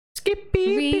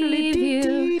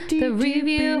Review the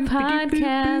review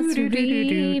podcast.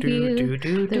 Review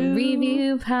the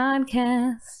review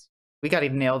podcast. We got to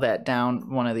nail that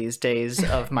down one of these days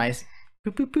of my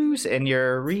boos and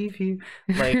your review,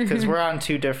 like, because we're on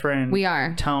two different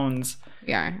tones.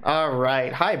 We are. All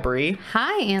right. Hi, Bree.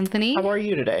 Hi, Anthony. How are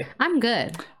you today? I'm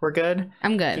good. We're good?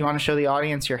 I'm good. Do you want to show the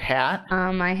audience your hat?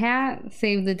 My hat,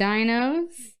 Save the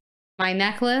Dinos. My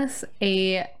necklace,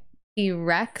 a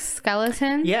T-Rex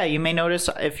skeleton. Yeah, you may notice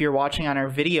if you're watching on our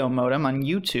video modem on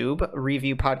YouTube,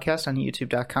 review podcast on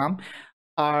youtube.com,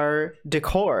 our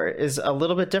decor is a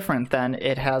little bit different than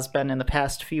it has been in the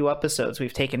past few episodes.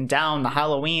 We've taken down the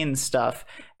Halloween stuff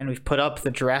and we've put up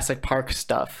the Jurassic Park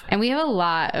stuff. And we have a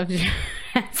lot of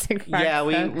Jurassic Park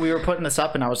stuff. We were putting this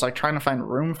up and I was like trying to find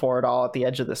room for it all at the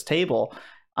edge of this table.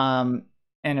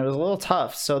 And it was a little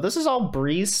tough. So this is all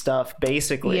Bree's stuff,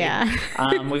 basically. Yeah.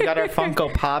 We've got our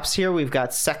Funko Pops here. We've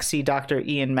got sexy Dr.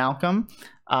 Ian Malcolm.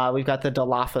 We've got the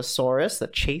Dilophosaurus, the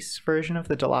Chase version of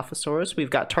the Dilophosaurus.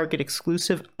 We've got Target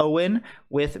exclusive Owen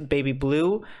with Baby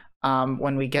Blue.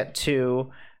 When we get to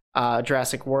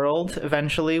Jurassic World,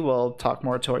 eventually, we'll talk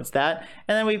more towards that.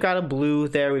 And then we've got a blue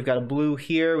there. We've got a blue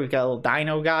here. We've got a little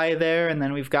dino guy there. And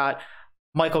then we've got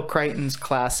Michael Crichton's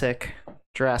classic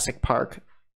Jurassic Park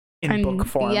in book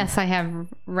form. Yes, I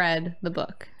have read the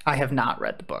book. I have not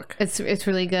read the book. It's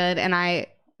really good. And I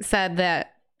said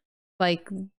that, like,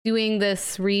 doing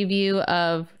this review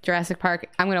of Jurassic Park,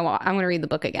 I'm gonna read the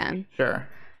book again. Sure.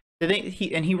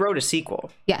 He wrote a sequel.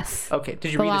 Yes. Okay.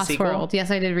 Did you read the sequel? World. Yes,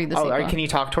 I did read the sequel. Can you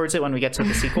talk towards it when we get to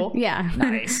the sequel? Yeah.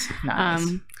 Nice.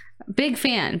 Big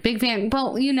fan.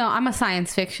 Well, I'm a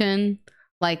science fiction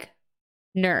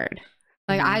nerd.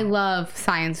 I love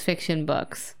science fiction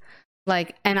books.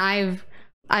 And I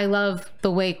love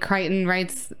the way Crichton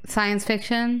writes science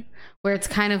fiction, where it's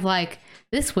kind of like,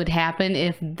 this would happen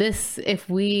if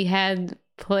we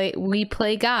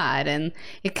play God, and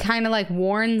it kind of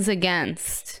warns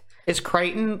against. Is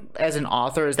Crichton as an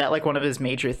author, is that one of his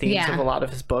major themes of a lot of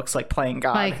his books, playing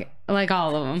God? Like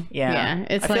all of them. Yeah.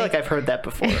 I feel like I've heard that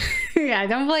before. Yeah,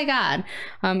 don't play God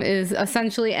is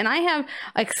essentially, and I have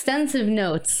extensive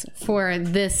notes for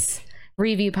this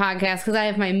review podcast because I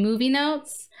have my movie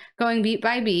notes going beat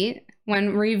by beat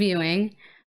when reviewing,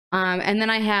 and then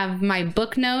I have my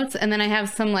book notes, and then I have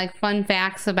some fun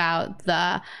facts about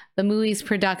the movie's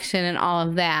production and all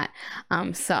of that.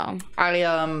 So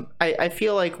I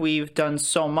feel like we've done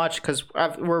so much because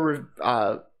we're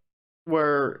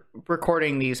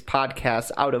recording these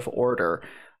podcasts out of order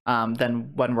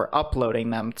than when we're uploading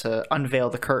them to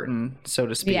unveil the curtain, so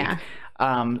to speak. Yeah.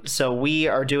 So we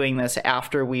are doing this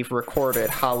after we've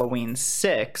recorded Halloween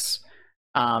 6,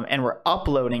 and we're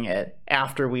uploading it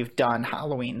after we've done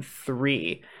Halloween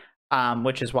 3,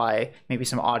 which is why maybe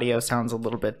some audio sounds a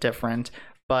little bit different.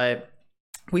 But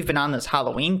we've been on this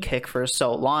Halloween kick for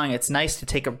so long. It's nice to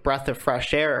take a breath of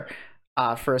fresh air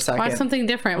for a second. Watch something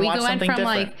different. We went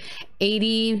from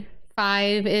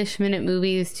 85-ish minute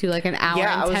movies to an hour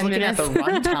and 10 minutes. At the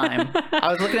runtime.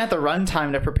 I was looking at the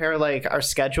runtime to prepare our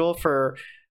schedule for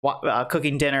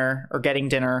cooking dinner or getting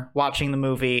dinner, watching the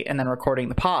movie, and then recording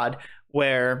the pod,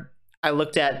 where I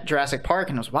looked at Jurassic Park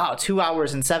and it was, wow, 2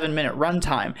 hours and 7-minute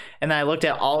runtime. And then I looked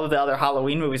at all of the other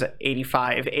Halloween movies at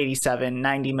 85, 87,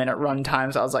 90-minute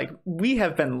runtimes. I was like, we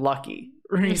have been lucky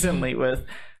recently with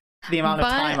the amount of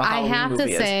time a Halloween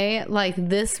movie is. I have to say,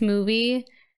 this movie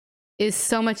is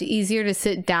so much easier to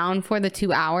sit down for the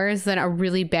 2 hours than a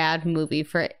really bad movie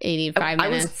for 85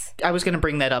 minutes. I was going to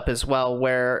bring that up as well,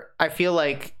 where I feel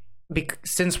like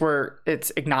since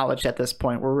it's acknowledged at this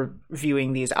point, we're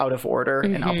reviewing these out of order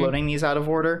and uploading these out of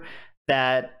order,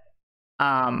 that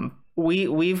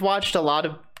we've watched a lot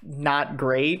of not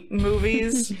great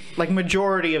movies.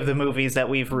 Majority of the movies that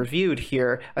we've reviewed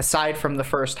here, aside from the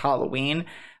first Halloween,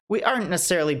 we aren't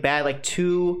necessarily bad.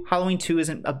 Halloween 2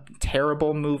 isn't a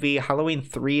terrible movie. Halloween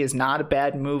 3 is not a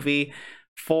bad movie.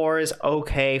 4 is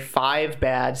okay. 5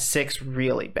 bad. 6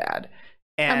 really bad.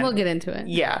 And we'll get into it.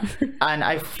 Yeah. And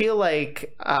I feel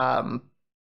like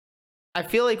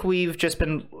we've just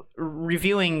been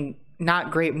reviewing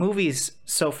not great movies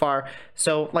so far.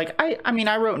 So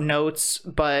I wrote notes,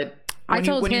 but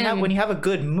when you have a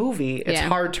good movie, it's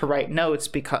hard to write notes,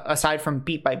 because aside from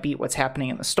beat by beat what's happening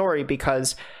in the story,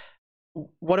 because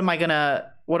what am I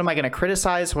gonna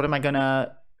criticize? What am I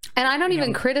gonna? And I don't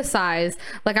even criticize.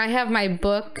 I have my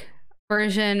book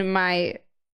version, my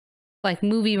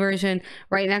movie version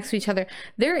right next to each other.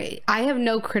 I have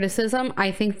no criticism.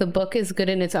 I think the book is good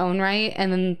in its own right,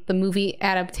 and then the movie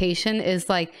adaptation is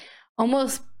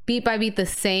almost beat by beat the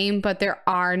same, but there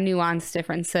are nuanced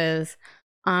differences.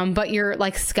 But your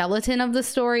like skeleton of the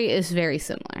story is very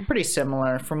similar. Pretty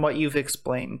similar from what you've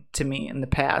explained to me in the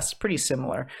past. Pretty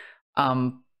similar.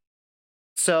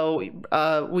 So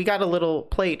we got a little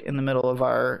plate in the middle of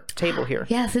our table here.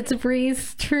 Yes, it's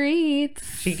Bree's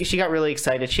treats. She got really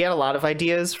excited. She had a lot of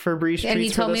ideas for Bree's treats. And he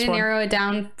told me to narrow it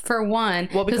down for one.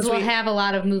 Well, because we'll have a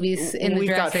lot of movies in the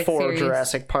Jurassic series. We've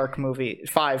got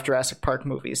 5 Jurassic Park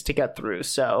movies to get through.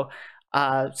 So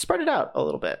spread it out a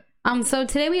little bit. So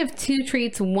today we have 2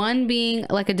 treats, one being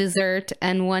like a dessert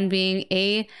and one being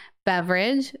a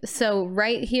beverage. So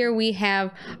right here we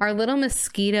have our little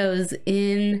mosquitoes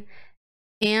in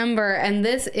amber, and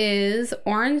this is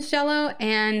orange jello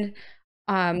and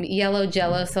yellow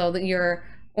jello. So that your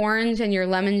orange and your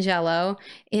lemon jello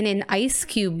in an ice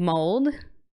cube mold.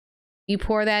 You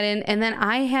pour that in, and then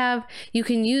you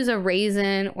can use a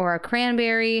raisin or a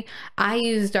cranberry. I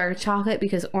use dark chocolate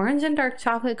because orange and dark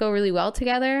chocolate go really well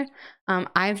together.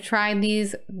 I've tried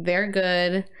these. They're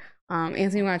good.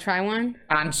 Anthony, you want to try one?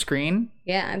 On screen?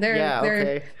 Yeah,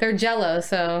 they're jello,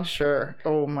 so. Sure.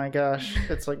 Oh my gosh.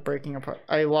 It's like breaking apart.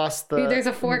 I lost the... There's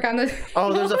a fork on the...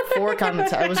 Oh, there's a fork on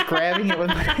the... I was grabbing it with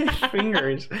my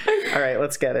fingers. All right,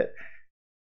 let's get it.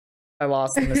 I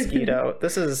lost the mosquito.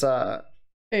 This is...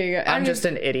 There you go. I'm just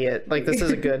an idiot. Like, this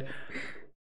isn't good.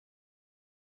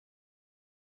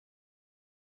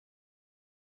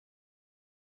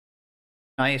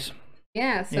 Nice.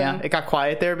 Yeah, so... Yeah, it got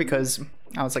quiet there because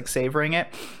I was like savoring it.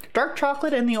 Dark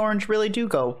chocolate and the orange really do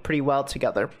go pretty well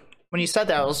together. When you said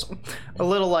that, I was a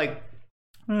little like,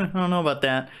 I don't know about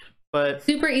that, but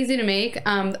super easy to make.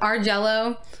 Our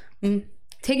jello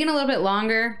taking a little bit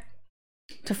longer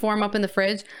to form up in the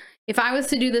fridge. If I was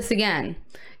to do this again,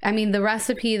 I mean, the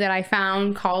recipe that I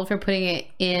found called for putting it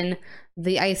in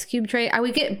the ice cube tray. I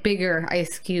would get bigger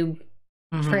ice cube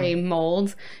tray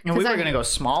molds. And we were going to go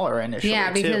smaller initially.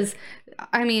 Yeah, because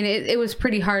I mean, it was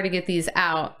pretty hard to get these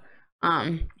out.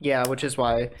 Yeah, which is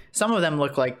why some of them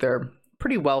look like they're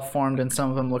pretty well formed, and some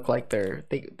of them look like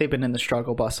they've been in the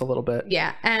struggle bus a little bit.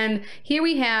 Yeah, and here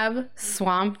we have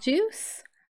swamp juice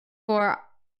for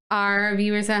our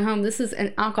viewers at home. This is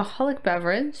an alcoholic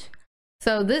beverage,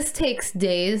 so this takes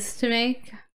days to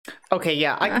make. Okay,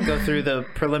 yeah, I can go through the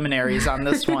preliminaries on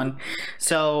this one.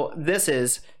 So this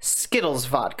is Skittles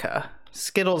vodka.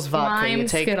 Skittles vodka. Lime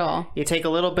Skittle. You take a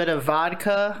little bit of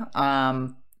vodka,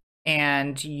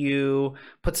 and you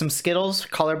put some Skittles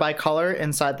color by color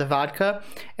inside the vodka.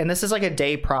 And this is like a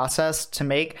day process to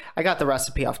make. I got the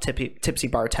recipe off Tipsy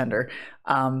Bartender.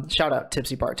 Shout out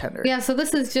Tipsy Bartender. Yeah, so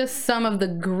this is just some of the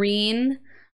green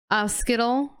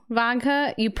Skittle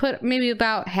vodka. You put maybe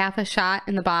about half a shot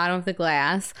in the bottom of the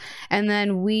glass, and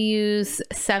then we use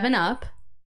 7-Up,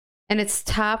 and it's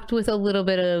topped with a little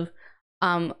bit of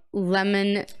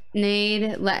lemonade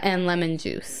and lemon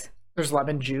juice. There's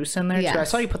lemon juice in there too. I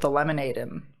saw you put the lemonade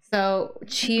in. So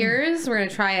cheers. We're gonna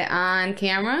try it on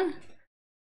camera.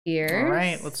 Cheers. All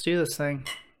right, let's do this thing.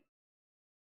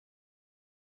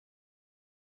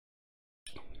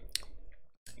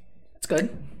 It's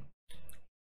good.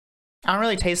 I don't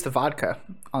really taste the vodka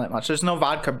all that much. There's no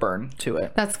vodka burn to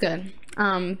it. That's good.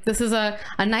 This is a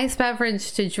nice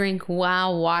beverage to drink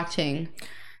while watching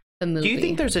the movie. Do you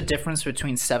think there's a difference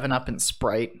between 7-Up and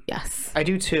Sprite? Yes. I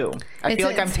do too. I feel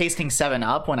like I'm tasting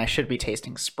 7-Up when I should be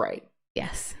tasting Sprite.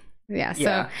 Yes. Yeah.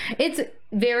 So it's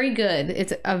very good.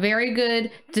 It's a very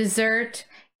good dessert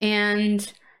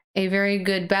and a very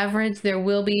good beverage. There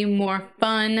will be more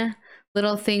fun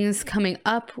little things coming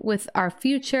up with our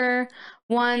future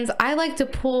ones. I like to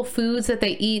pull foods that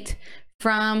they eat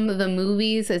from the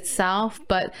movies itself,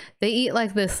 but they eat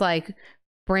like this like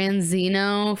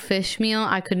branzino fish meal.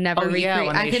 I could never recreate.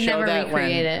 I could never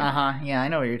recreate it. Yeah, I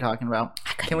know what you're talking about.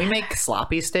 Can we make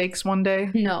sloppy steaks one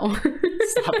day? No.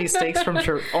 Sloppy steaks from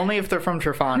only if they're from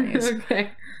Trefani's.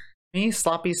 Okay. Me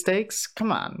sloppy steaks?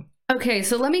 Come on. Okay,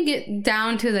 so let me get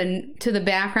down to the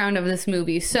background of this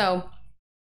movie. So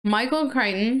Michael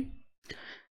Crichton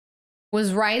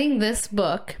was writing this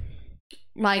book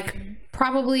like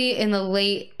probably in the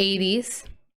late 80s.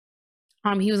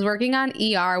 He was working on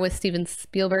ER with Steven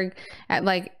Spielberg at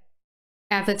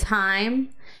the time,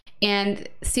 and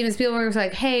Steven Spielberg was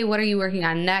like, "Hey, what are you working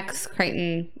on next?"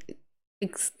 Crichton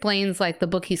explains like the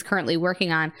book he's currently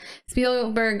working on.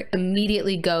 Spielberg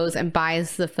immediately goes and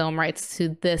buys the film rights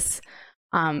to this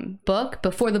book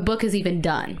before the book is even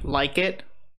done. Like it,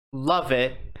 love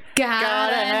it,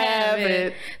 gotta have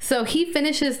it. So he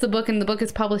finishes the book, and the book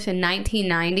is published in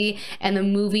 1990, and the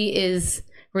movie is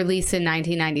released in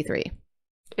 1993.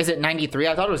 Is it 93?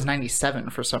 I thought it was 97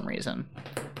 for some reason.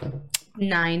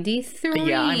 93.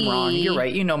 Yeah, I'm wrong. You're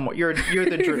right. You know more. You're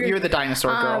the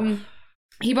dinosaur girl.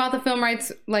 He bought the film rights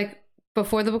like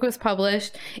before the book was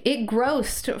published. It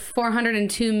grossed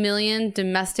 402 million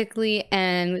domestically,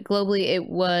 and globally it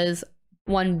was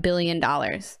 $1 billion.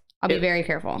 I'll be very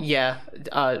careful. Yeah,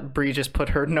 Bree just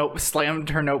slammed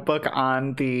her notebook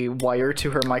on the wire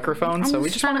to her microphone, so we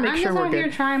just want to make sure we're good. I'm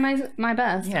just trying my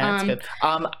best. Yeah, it's good.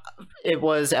 It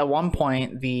was at one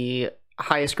point the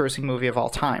highest grossing movie of all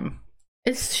time.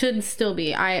 It should still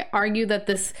be. I argue that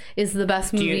this is the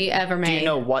best movie ever made. Do you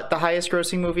know what the highest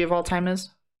grossing movie of all time is?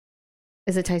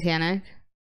 Is it Titanic?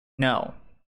 No.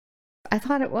 I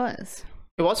thought it was.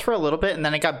 It was for a little bit, and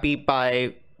then it got beat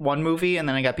by one movie, and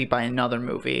then it got beat by another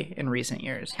movie in recent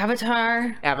years.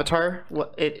 Avatar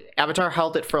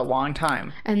held it for a long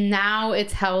time. And now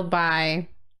it's held by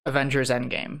Avengers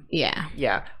Endgame.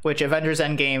 Yeah. Which Avengers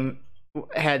Endgame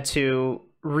had to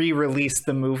re-release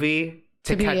the movie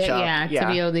to catch up. To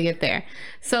be able to get there.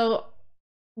 So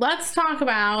let's talk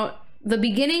about the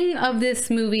beginning of this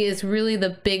movie is really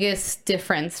the biggest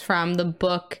difference from the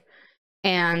book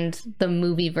and the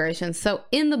movie version. So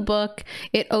in the book,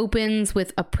 it opens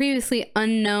with a previously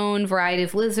unknown variety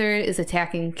of lizard is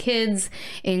attacking kids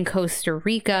in Costa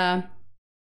Rica.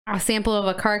 A sample of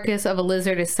a carcass of a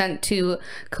lizard is sent to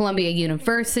Columbia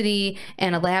University,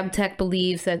 and a lab tech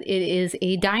believes that it is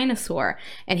a dinosaur.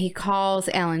 And he calls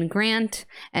Alan Grant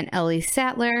and Ellie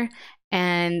Sattler,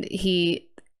 and he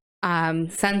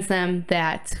sends them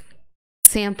that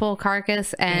sample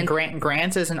carcass. And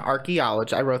Grant is an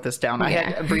archaeologist. I wrote this down. I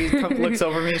had Bree looks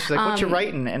over me. She's like, "What you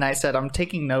writing?" And I said, "I'm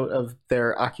taking note of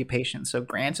their occupation." So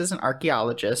Grant is an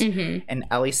archaeologist, and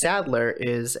Ellie Sattler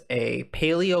is a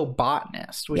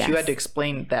paleobotanist, which you had to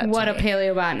explain that. What to a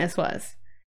paleobotanist was.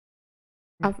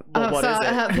 What is it?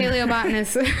 A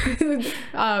paleobotanist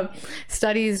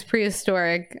studies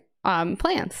prehistoric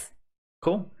plants.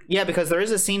 Cool. Yeah, because there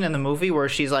is a scene in the movie where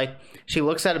she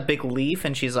looks at a big leaf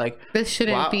and she's like, this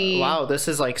shouldn't be. Wow, this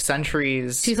is like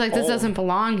centuries. She's like, this old. doesn't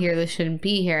belong here. This shouldn't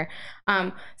be here.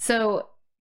 So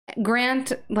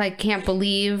Grant can't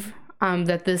believe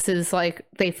that this is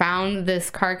they found this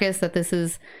carcass, that this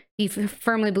is, he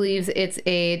firmly believes it's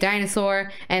a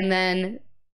dinosaur, and then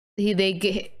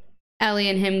Ellie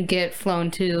and him get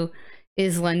flown to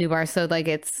Isla Nublar. So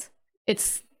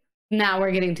it's now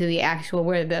we're getting to the actual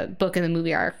where the book and the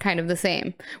movie are kind of the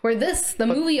same. Where the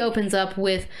movie opens up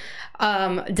with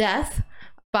death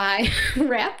by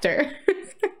raptor.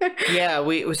 Yeah,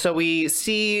 we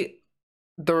see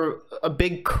a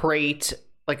big crate,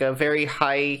 like a very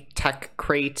high tech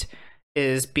crate,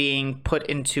 is being put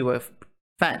into a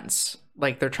fence.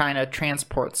 Like they're trying to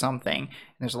transport something. And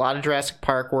there's a lot of Jurassic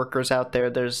Park workers out there.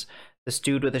 There's this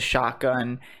dude with a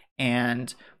shotgun,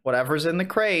 and whatever's in the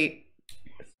crate.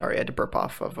 Sorry, I had to burp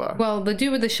off of. Well, the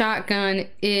dude with the shotgun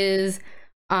is,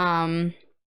 I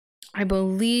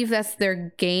believe that's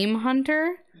their game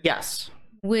hunter. Yes.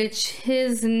 Which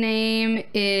his name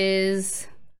is,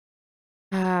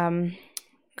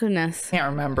 goodness.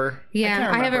 Can't remember. Yeah,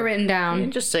 I have it written down. You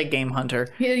can just say game hunter.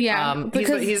 Yeah,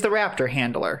 because he's the raptor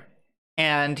handler,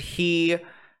 and he's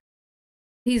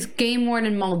Game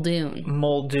Warden Muldoon.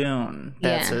 Muldoon.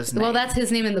 That's his name. Well, that's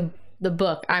his name in the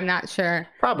book. I'm not sure.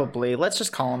 Probably. Let's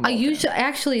just call him Muldoon.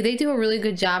 Actually, they do a really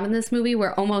good job in this movie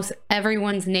where almost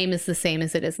everyone's name is the same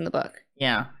as it is in the book.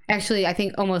 Yeah. Actually, I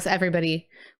think almost everybody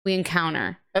we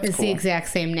encounter is the exact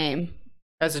same name.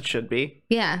 As it should be.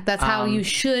 Yeah, that's how you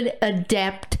should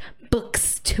adapt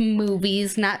books to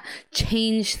movies, not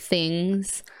change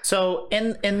things. So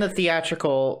in the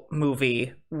theatrical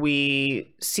movie,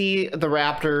 we see the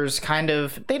raptors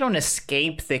they don't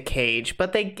escape the cage,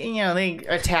 but they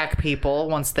attack people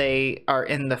once they are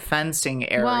in the fencing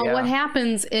area. Well, what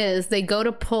happens is they go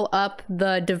to pull up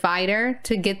the divider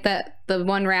to get the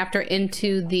one raptor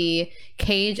into the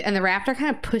cage, and the raptor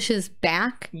kind of pushes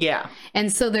back. Yeah.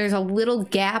 And so there's a little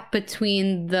gap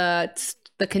between the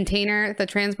container, the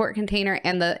transport container,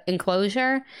 and the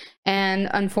enclosure, and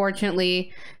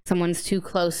unfortunately someone's too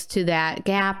close to that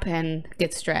gap and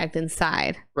gets dragged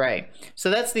inside. Right.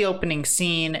 So that's the opening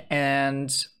scene,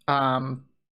 and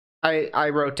I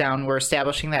wrote down, we're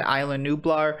establishing that Isla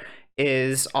Nublar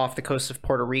is off the coast of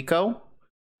Puerto Rico,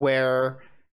 where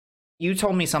you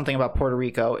told me something about Puerto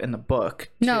Rico in the book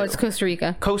too. No, it's Costa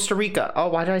Rica. Costa Rica. Oh,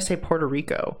 why did I say Puerto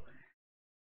Rico?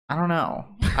 I don't know.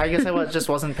 I guess I just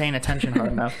wasn't paying attention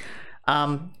hard enough.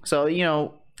 So,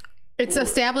 it's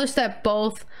established that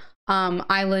both Isla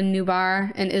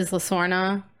Nublar and Isla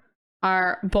Sorna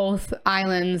are both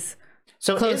islands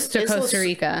close to Costa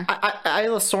Rica.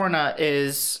 Isla Sorna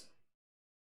is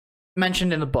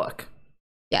mentioned in the book.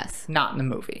 Yes. Not in the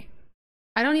movie.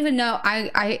 I don't even know.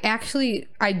 I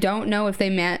don't know if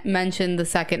they mentioned the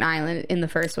second island in the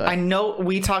first book. I know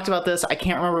we talked about this. I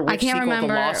can't remember which sequel, The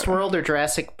Lost World or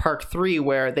Jurassic Park 3,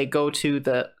 where they go to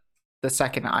the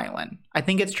second island. I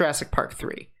think it's Jurassic Park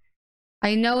 3.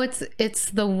 I know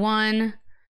it's the one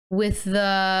with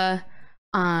the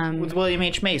with William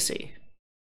H. Macy.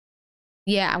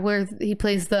 Yeah, where he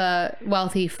plays the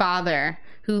wealthy father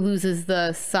who loses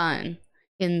the son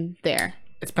in there.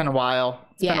 It's been a while.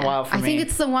 It's been a while for me. I think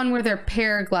it's the one where they're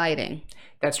paragliding.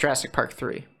 That's Jurassic Park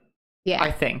 3. Yeah.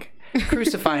 I think.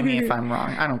 Crucify me if I'm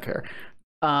wrong. I don't care.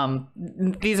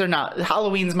 These are not...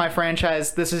 Halloween's my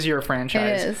franchise. This is your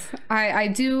franchise. It is.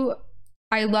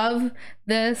 I love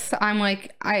this. I'm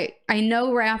like, I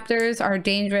know raptors are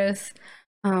dangerous,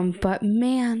 but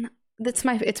man, it's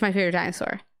my favorite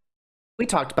dinosaur. We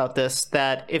talked about this,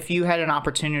 that if you had an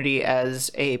opportunity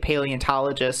as a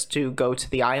paleontologist to go to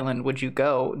the island, would you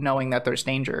go knowing that there's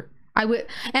danger? I would,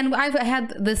 and I've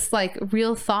had this like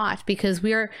real thought, because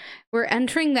we're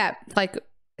entering that like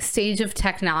stage of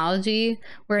technology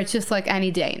where it's just like any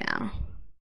day now.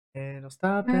 It'll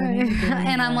stop.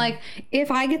 And I'm like, if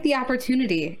I get the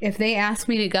opportunity, if they ask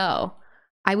me to go,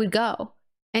 I would go,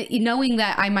 and knowing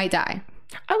that I might die.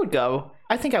 I would go.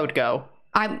 I think I would go.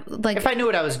 I'm like, if I knew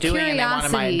what I was doing and they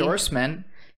wanted my endorsement.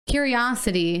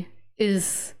 Curiosity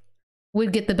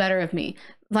would get the better of me.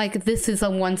 Like, this is a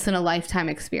once in a lifetime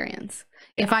experience.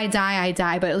 Yeah. If I die, I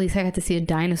die, but at least I got to see a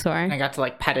dinosaur. And I got to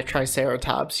like pet a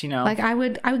triceratops, you know. Like, I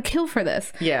would kill for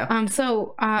this. Yeah.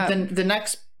 So the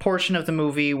next portion of the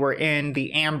movie, we're in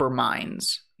the amber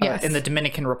mines. Yes. In the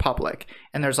Dominican Republic,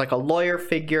 and there's like a lawyer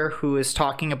figure who is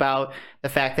talking about the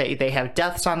fact that they have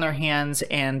deaths on their hands,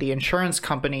 and the insurance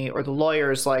company or the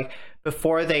lawyers, like,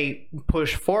 before they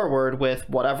push forward with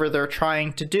whatever they're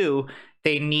trying to do,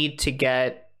 they need to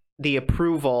get the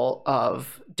approval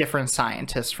of different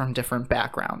scientists from different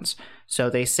backgrounds. So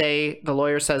they say, the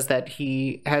lawyer says that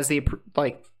he has the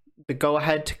go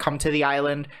ahead to come to the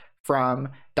island from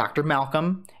Dr.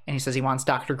 Malcolm, and he says he wants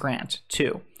Dr. Grant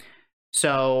too.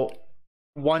 So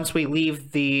once we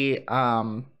leave the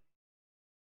amber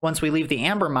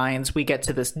mines, we get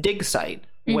to this dig site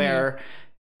where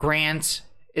Grant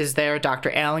is there, Dr.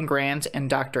 Alan Grant and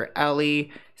Dr. Ellie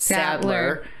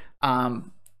Sadler.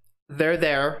 They're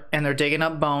there, and they're digging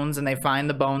up bones, and they find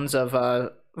the bones of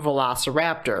a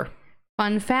velociraptor.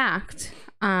 Fun fact,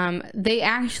 they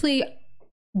actually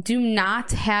do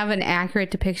not have an accurate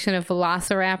depiction of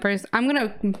velociraptors. I'm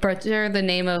gonna butcher the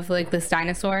name of like this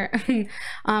dinosaur. The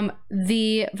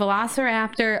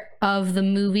velociraptor of the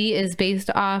movie is based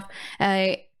off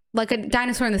a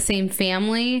dinosaur in the same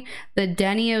family, the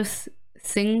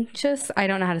Deniosynchus. I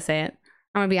don't know how to say it.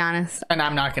 I'm gonna be honest, and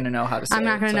I'm not gonna know how to say it. I'm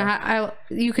not gonna know how.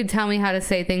 You could tell me how to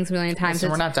say things a million times. So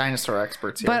we're not dinosaur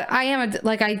experts here. But I am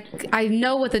I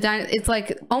know what it's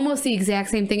like, almost the exact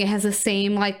same thing. It has the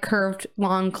same like curved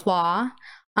long claw.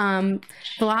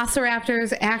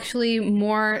 Velociraptors actually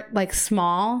more like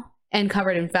small and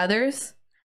covered in feathers,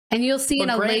 and you'll see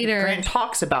Grant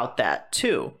talks about that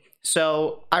too.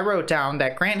 So I wrote down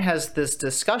that Grant has this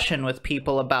discussion with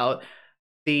people about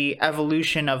the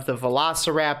evolution of the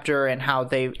velociraptor and how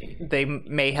they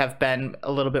may have been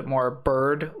a little bit more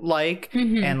bird-like,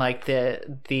 and like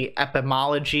the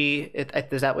etymology,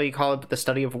 is that what you call it? The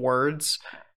study of words,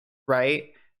 right?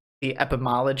 The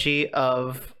etymology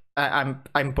of I'm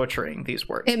butchering these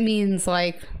words. It means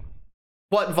like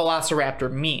what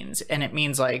velociraptor means, and it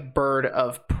means like bird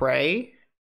of prey.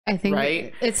 I think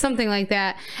right? It's something like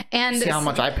that. And see how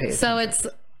much I pay attention. So it's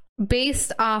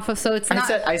based off of, so it's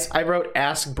not. I wrote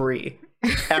ask Bree.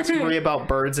 Ask Bree about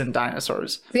birds and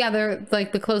dinosaurs. Yeah, they're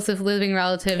like the closest living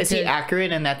relative. Is he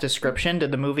accurate in that description?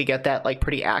 Did the movie get that like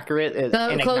pretty accurate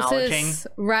in closest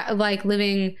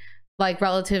living like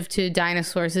relative to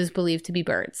dinosaurs is believed to be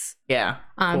birds. Yeah,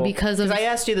 cool. Because I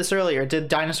asked you this earlier. Did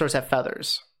dinosaurs have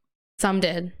feathers? Some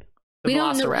did. We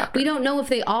don't know if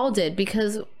they all did,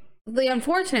 because the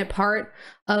unfortunate part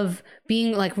of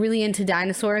being like really into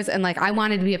dinosaurs, and like I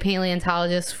wanted to be a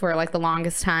paleontologist for like the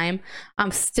longest time.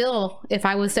 Still, if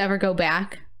I was to ever go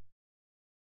back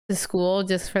to school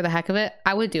just for the heck of it,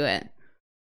 I would do it.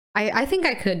 I think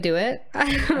I could do it.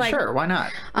 Like, sure, why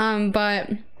not?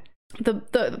 But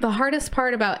the hardest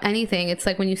part about anything, it's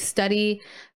like when you study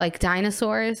like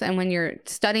dinosaurs and when you're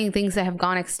studying things that have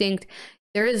gone extinct,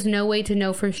 there is no way to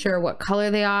know for sure what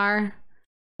color they are,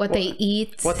 what they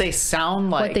eat, what they sound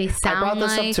like. I brought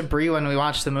this up to Bree when we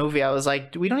watched the movie. I was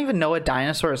like, we don't even know what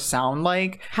dinosaurs sound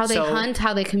like. How they hunt,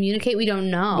 how they communicate, we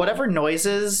don't know. Whatever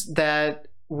noises that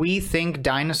we think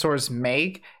dinosaurs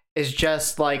make is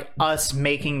just like us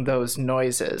making those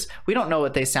noises. We don't know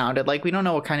what they sounded like. We don't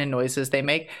know what kind of noises they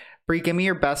make. Bree, give me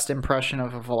your best impression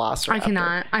of a velociraptor. I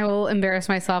cannot. I will embarrass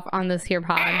myself on this here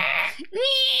pod.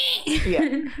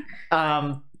 Yeah.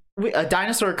 A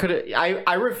dinosaur could.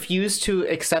 I refuse to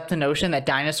accept the notion that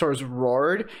dinosaurs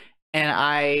roared, and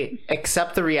I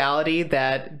accept the reality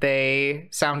that they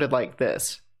sounded like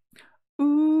this.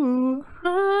 Ooh.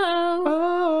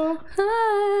 Oh.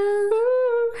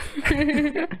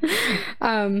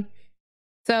 Oh.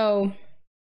 So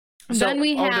then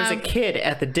we have. There's a kid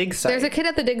at the dig site. There's a kid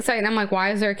at the dig site, and I'm like,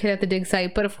 why is there a kid at the dig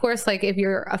site? But of course, like if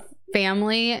you're a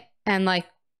family and like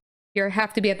you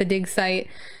have to be at the dig site,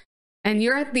 and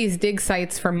you're at these dig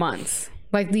sites for months.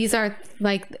 Like these are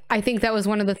like, I think that was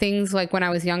one of the things like when I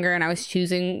was younger and I was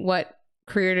choosing what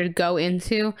career to go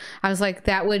into, I was like,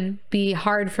 that would be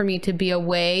hard for me to be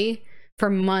away for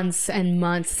months and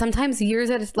months, sometimes years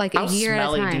at like a year at a time.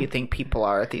 How smelly do you think people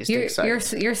are at these dig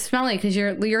sites? You're smelly because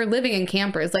you're living in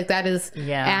campers. Like that is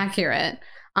accurate.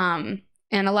 And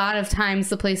a lot of times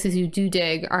the places you do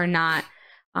dig are not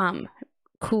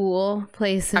cool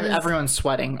places. I mean, everyone's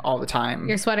sweating all the time.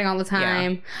 You're sweating all the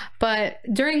time. Yeah. But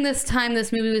during this time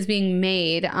this movie was being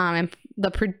made, and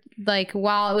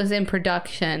while it was in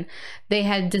production, they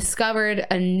had discovered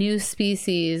a new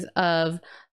species of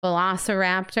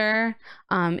velociraptor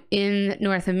in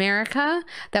North America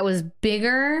that was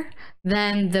bigger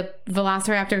than the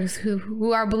velociraptors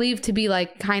who are believed to be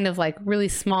like kind of like really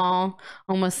small,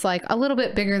 almost like a little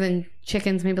bit bigger than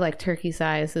chickens, maybe like turkey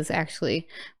size is actually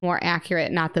more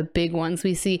accurate, not the big ones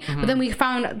we see. But then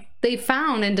they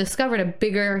found and discovered a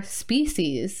bigger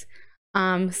species.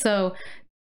 So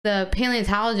the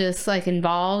paleontologists like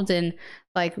involved in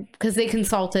like, because they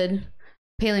consulted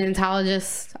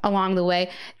paleontologists along the way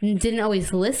and didn't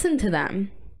always listen to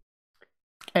them.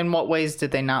 In what ways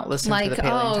did they not listen to the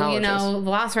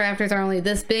paleontologists? Velociraptors are only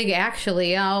this big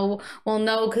actually. Oh, well,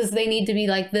 no, because they need to be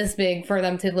like this big for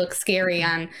them to look scary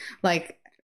on like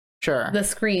the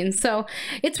screen. So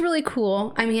it's really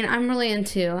cool. I mean, I'm really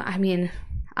into,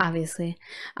 obviously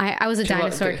I was a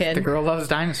dinosaur kid. The girl loves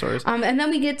dinosaurs. And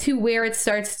then we get to where it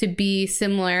starts to be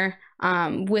similar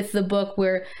with the book,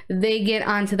 where they get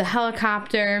onto the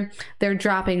helicopter, they're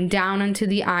dropping down onto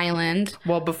the island.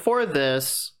 Well, before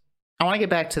this, I want to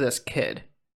get back to this kid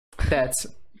that's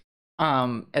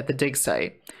at the dig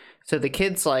site. So the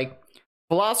kid's like,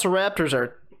 velociraptors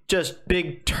are just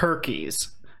big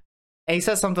turkeys. And he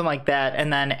says something like that,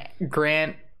 and then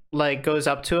Grant like goes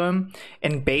up to him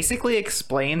and basically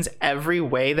explains every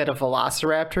way that a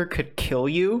velociraptor could kill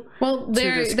you. Well,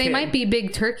 they might be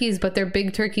big turkeys, but they're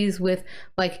big turkeys with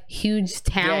like huge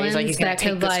talons. Yeah, he's gonna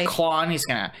take this claw and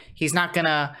he's not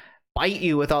gonna bite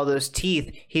you with all those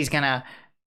teeth. He's gonna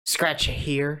scratch you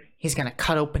here. He's gonna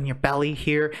cut open your belly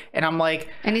here. And I'm like,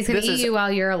 and he's gonna eat you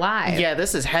while you're alive. Yeah,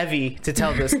 this is heavy to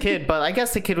tell this kid, but I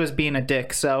guess the kid was being a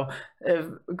dick, so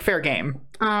fair game.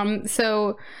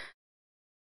 So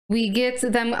we get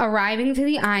them arriving to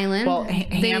the island. Well,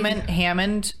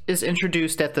 Hammond is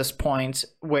introduced at this point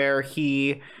where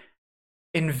he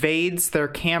invades their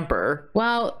camper.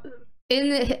 Well,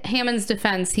 in Hammond's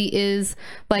defense, he is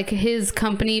like his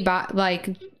company,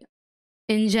 like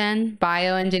InGen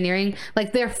Bioengineering,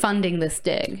 like they're funding this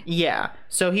dig. Yeah.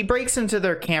 So he breaks into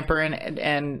their camper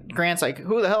and Grant's like,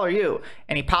 "Who the hell are you?"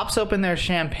 And he pops open their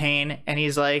champagne and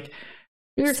he's like,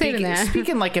 "You're saying that."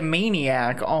 Speaking like a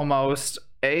maniac almost.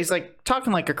 He's like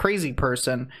talking like a crazy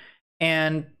person,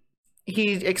 and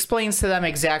he explains to them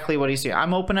exactly what he's doing.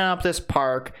 I'm opening up this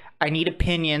park. I need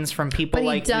opinions from people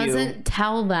like you. But he doesn't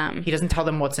tell them. He doesn't tell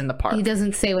them what's in the park. He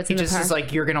doesn't say what's in the park. He just is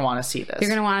like, you're going to want to see this.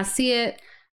 You're going to want to see it.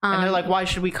 And they're like, why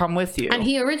should we come with you? And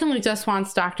he originally just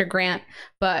wants Dr. Grant,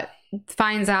 but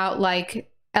finds out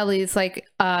like Ellie's like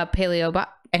paleo.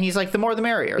 And he's like, the more the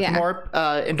merrier. Yeah. The more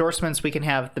endorsements we can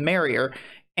have, the merrier.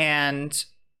 And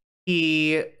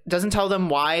he doesn't tell them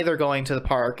why they're going to the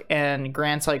park, and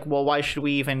Grant's like, well, why should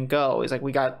we even go? He's like,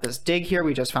 we got this dig here,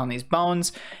 we just found these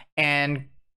bones. And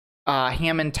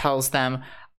Hammond tells them,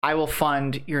 I will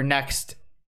fund your next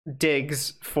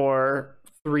digs for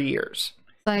 3 years.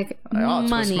 Like, money.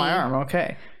 Twist my arm.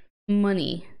 Okay.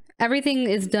 Money. Everything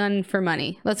is done for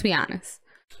money. Let's be honest.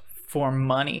 For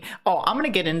money. Oh, I'm going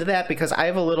to get into that because I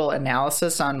have a little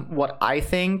analysis on what I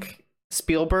think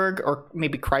Spielberg, or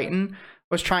maybe Crichton,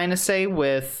 was trying to say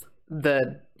with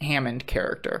the Hammond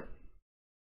character.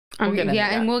 And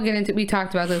we'll get into, we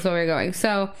talked about this while we were going.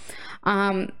 So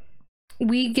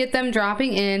we get them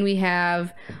dropping in. We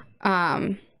have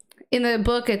in the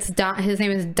book, his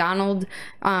name is Donald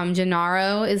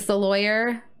Gennaro is the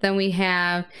lawyer. Then we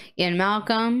have Ian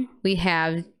Malcolm, we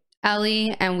have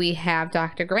Ellie, and we have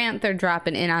Dr. Grant. They're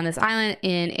dropping in on this island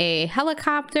in a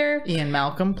helicopter. Ian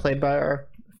Malcolm, played by our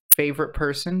favorite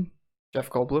person, Jeff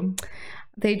Goldblum.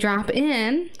 They drop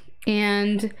in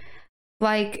and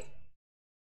like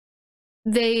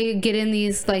they get in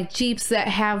these like Jeeps that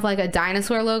have like a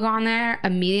dinosaur logo on there.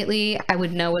 Immediately I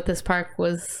would know what this park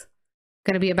was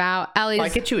going to be about. Ellie's, If I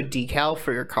get you a decal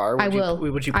for your car,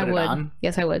 would you put it on?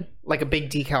 Yes, I would. Like a big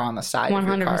decal on the side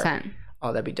 100%. Of your car.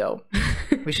 Oh, that'd be dope.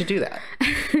 We should do that.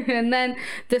 And then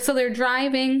so they're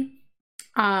driving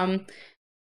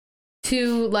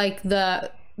to like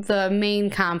the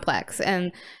main complex,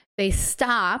 and they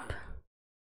stop,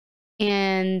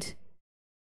 and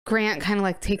Grant kind of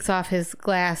like takes off his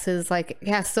glasses, like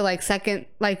has to like second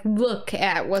like look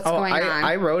at what's going on.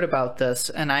 I wrote about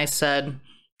this, and I said,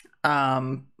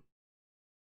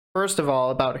 first of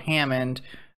all, about Hammond,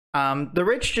 the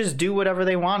rich just do whatever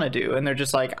they want to do, and they're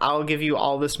just like, I'll give you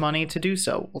all this money to do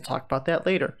so. We'll talk about that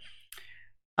later.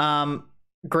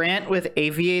 Grant with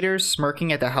aviators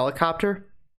smirking at the helicopter,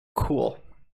 cool.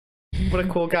 What a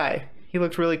cool guy. He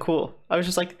looked really cool. I was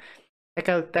just like,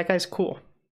 that guy's cool.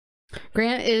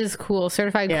 Grant is cool,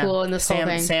 certified cool in this whole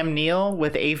thing. Sam Neill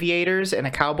with aviators and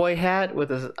a cowboy hat with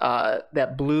his,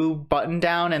 that blue button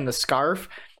down and the scarf.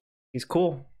 He's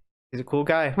cool. He's a cool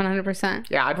guy. 100%.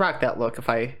 Yeah, I'd rock that look if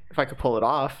I could pull it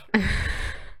off.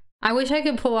 I wish I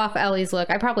could pull off Ellie's look.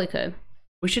 I probably could.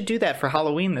 We should do that for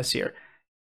Halloween this year.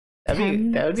 That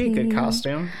would be a good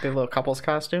costume. Good little couple's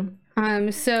costume.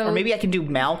 Or maybe I can do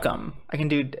Malcolm. I can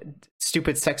do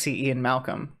stupid, sexy Ian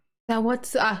Malcolm. Now,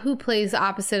 who plays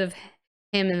opposite of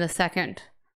him in the second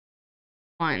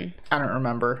one? I don't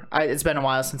remember. It's been a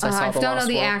while since I saw I don't know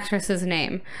the actress's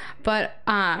name, but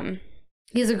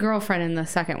he has a girlfriend in the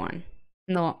second one.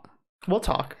 No, we'll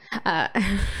talk.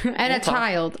 And a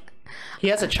child. He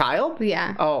has a child?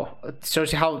 Yeah. Oh, it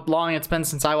shows you how long it's been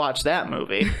since I watched that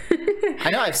movie. I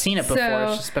know I've seen it before.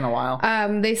 It's just been a while.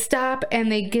 They stop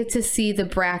and they get to see the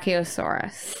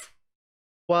Brachiosaurus.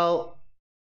 Well,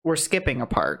 we're skipping a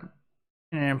part,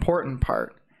 an important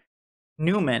part.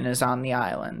 Newman is on the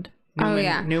island.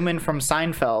 Newman from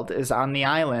Seinfeld is on the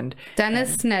island.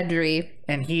 Dennis Nedry.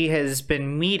 And he has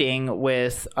been meeting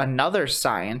with another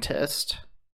scientist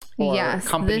or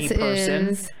company person.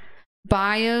 This is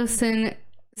Biosyn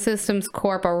Systems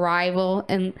Corp, a rival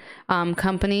and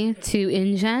company to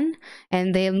InGen,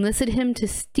 and they enlisted him to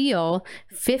steal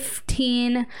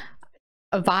 15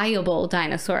 viable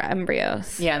dinosaur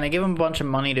embryos. Yeah, and they give him a bunch of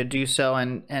money to do so,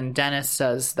 and Dennis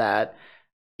says that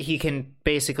he can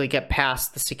basically get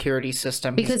past the security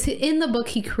system. Because in the book,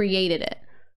 he created it.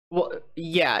 Well,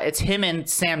 yeah, it's him and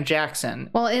Sam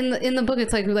Jackson. Well, in the book,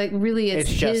 it's like really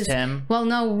it's just him. Well,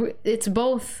 no, it's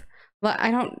both. Well,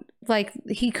 I don't like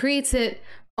he creates it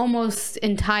almost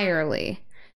entirely.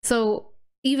 So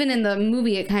even in the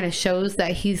movie, it kind of shows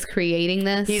that he's creating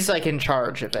this. He's like in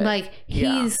charge of it. Like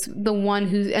he's the one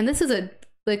who's, and this is a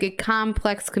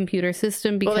complex computer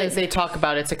system because they talk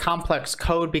about it's a complex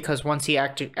code because once he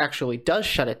actually does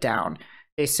shut it down,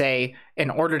 they say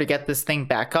in order to get this thing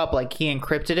back up, like he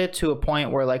encrypted it to a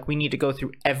point where like we need to go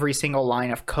through every single line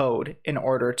of code in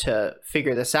order to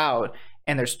figure this out.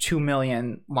 And there's 2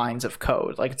 million lines of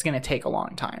code. Like it's going to take a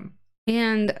long time.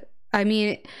 And I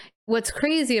mean, what's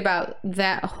crazy about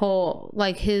that whole,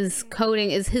 like his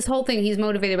coding is his whole thing. He's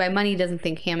motivated by money. He doesn't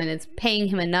think Hammond is paying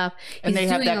him enough. And they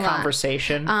have that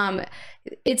conversation.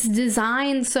 It's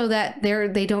designed so that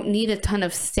they don't need a ton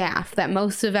of staff, that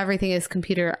most of everything is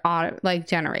computer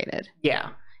generated. Yeah.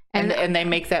 And they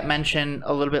make that mention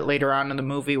a little bit later on in the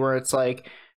movie where it's like,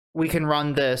 we can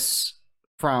run this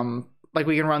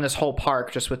whole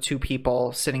park just with 2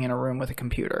 people sitting in a room with a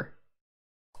computer.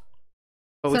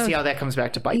 But we'll see how that comes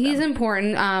back to bite them. He's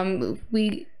important.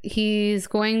 He's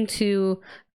going to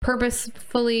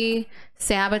purposefully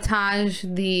sabotage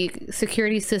the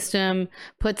security system,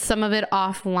 put some of it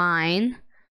offline,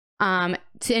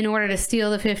 in order to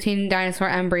steal the 15 dinosaur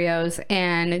embryos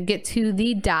and get to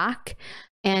the dock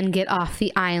and get off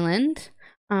the island.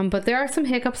 But there are some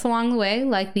hiccups along the way,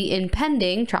 like the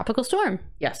impending tropical storm.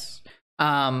 Yes.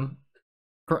 Hammond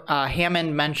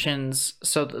mentions,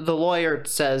 so the lawyer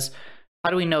says, how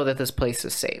do we know that this place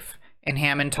is safe? And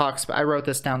Hammond talks, I wrote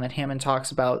this down, that Hammond talks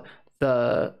about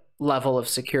the level of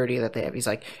security that they have. He's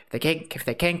like, if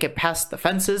they can't get past the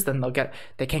fences, then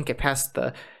they can't get past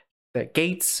the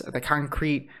gates, the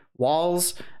concrete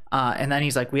walls. And then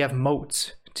he's like, we have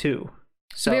moats too.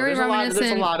 So there's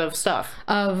a lot of stuff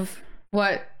of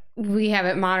what we have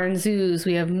at modern zoos.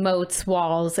 We have moats,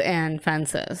 walls, and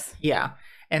fences. Yeah.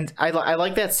 And I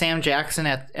like that Sam Jackson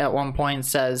at one point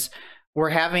says,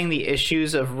 we're having the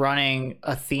issues of running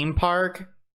a theme park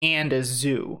and a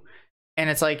zoo. And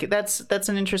it's like that's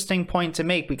an interesting point to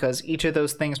make, because each of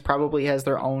those things probably has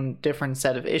their own different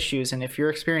set of issues, and if you're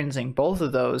experiencing both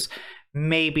of those,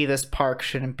 maybe this park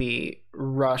shouldn't be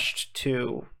rushed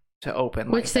to open.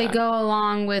 Which they go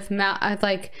along with,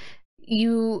 like,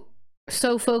 you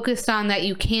so focused on that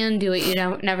you can do it, you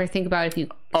don't never think about if you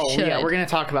should. Yeah, we're gonna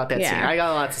talk about that scene. I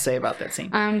got a lot to say about that scene.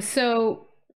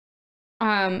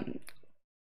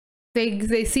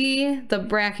 They see the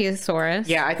Brachiosaurus.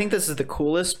 Yeah, I think this is the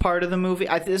coolest part of the movie.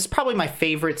 This is probably my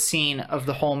favorite scene of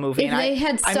the whole movie. If they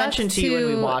had I mentioned to you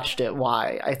when we watched it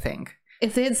why, I think.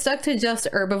 If they had stuck to just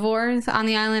herbivores on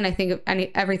the island, I think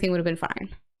everything would have been fine.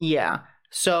 Yeah.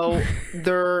 So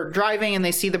they're driving and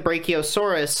they see the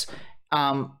Brachiosaurus.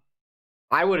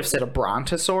 I would have said a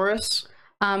Brontosaurus.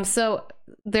 So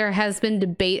there has been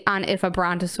debate on if a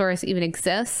Brontosaurus even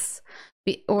exists,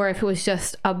 or if it was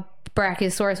just a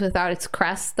Brachiosaurus without its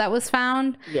crest that was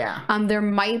found. Yeah. There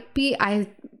might be. I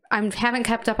haven't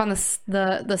kept up on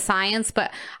the science,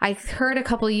 but I heard a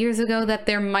couple of years ago that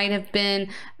there might have been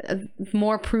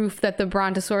more proof that the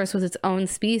Brontosaurus was its own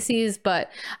species.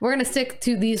 But we're gonna stick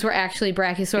to these were actually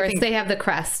Brachiosaurus. They have the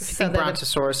crest. If you think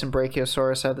Brontosaurus and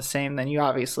Brachiosaurus are the same, then you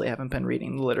obviously haven't been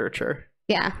reading the literature.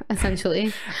 Yeah,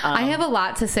 essentially. I have a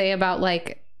lot to say about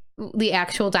like the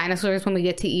actual dinosaurs when we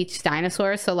get to each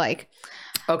dinosaur. So like,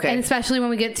 okay, and especially when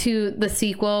we get to the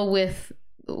sequel with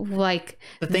like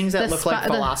the things that look like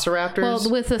velociraptors. Well,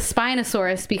 with the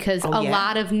Spinosaurus, because a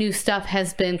lot of new stuff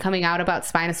has been coming out about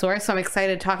Spinosaurus. So I'm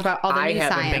excited to talk about all the new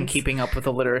science. I haven't been keeping up with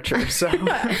the literature, so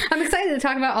I'm excited to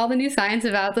talk about all the new science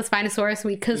about the Spinosaurus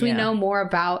because we know more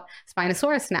about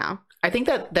Spinosaurus now. I think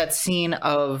that scene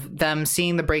of them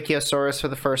seeing the Brachiosaurus for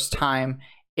the first time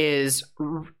is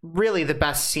really the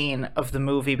best scene of the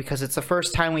movie, because it's the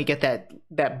first time we get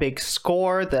that big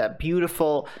score, that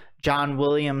beautiful John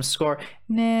Williams score.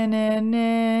 Na, na,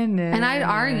 na, na, and I'd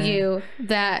argue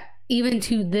that even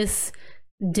to this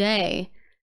day,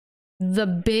 the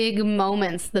big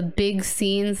moments, the big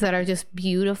scenes that are just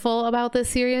beautiful about this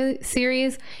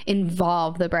series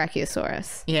involve the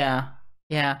Brachiosaurus. Yeah,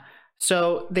 yeah.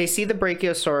 So they see the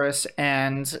Brachiosaurus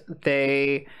and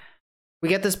we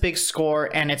get this big score,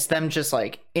 and it's them just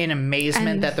like in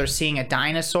amazement that they're seeing a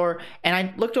dinosaur. And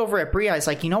I looked over at Bria, I was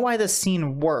like, you know why this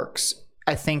scene works,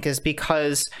 I think, is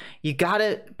because you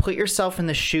gotta put yourself in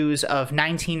the shoes of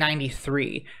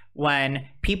 1993 when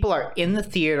people are in the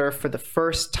theater for the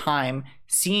first time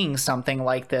seeing something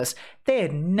like this. They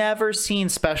had never seen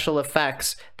special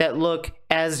effects that look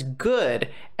as good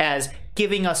as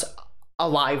giving us a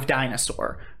live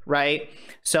dinosaur, right?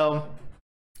 So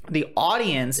the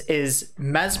audience is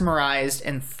mesmerized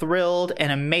and thrilled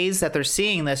and amazed that they're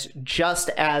seeing this just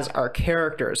as our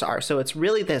characters are. So it's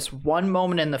really this one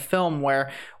moment in the film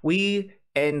where we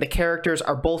and the characters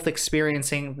are both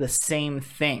experiencing the same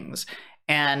things.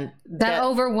 And that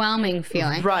overwhelming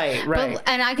feeling. Right.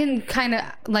 And I can kind of,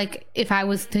 like, if I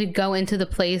was to go into the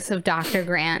place of Dr.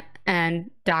 Grant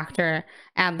and Dr.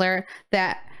 Adler,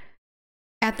 that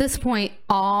at this point,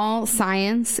 all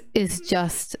science is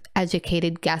just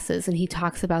educated guesses. And he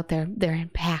talks about they're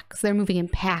in packs. They're moving in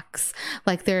packs.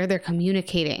 Like they're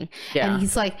communicating. Yeah. And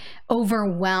he's like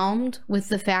overwhelmed with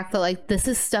the fact that like this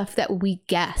is stuff that we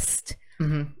guessed.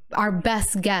 Mm-hmm. Our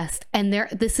best guess. And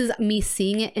this is me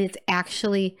seeing it, and it's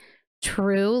actually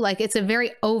true. Like it's a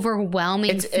very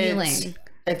overwhelming feeling.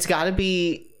 It's gotta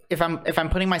be, if I'm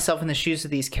putting myself in the shoes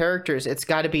of these characters, it's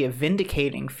got to be a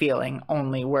vindicating feeling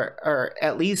only, or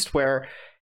at least where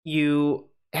you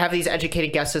have these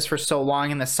educated guesses for so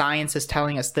long and the science is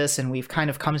telling us this, and we've kind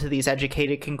of come to these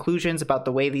educated conclusions about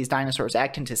the way these dinosaurs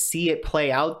act, and to see it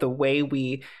play out the way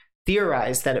we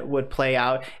theorized that it would play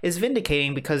out is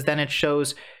vindicating, because then it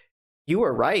shows you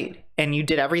were right and you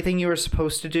did everything you were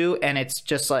supposed to do, and it's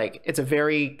just like it's a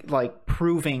very like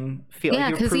proving feeling.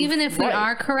 Yeah, because even if we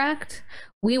are correct,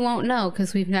 we won't know,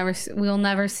 because we'll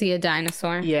never see a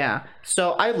dinosaur. Yeah.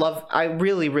 So I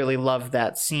really, really love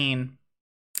that scene.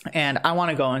 And I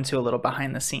want to go into a little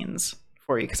behind the scenes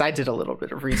for you, because I did a little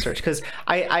bit of research, because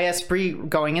I asked Brie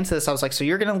going into this, I was like, so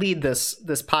you're going to lead this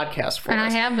podcast for us. And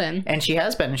I have been. And she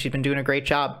has been, and she's been doing a great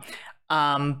job.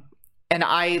 And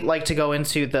I like to go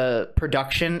into the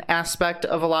production aspect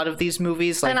of a lot of these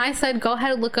movies. And I said, go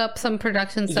ahead and look up some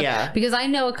production stuff, because I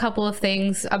know a couple of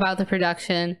things about the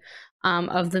production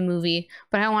of the movie,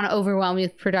 but I don't want to overwhelm you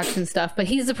with production stuff. But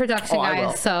he's the production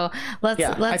guy, so let's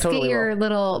totally get your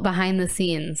little behind the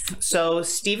scenes. So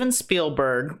Steven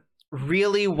Spielberg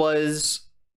really was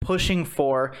pushing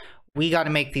for, we got to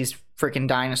make these freaking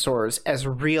dinosaurs as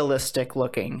realistic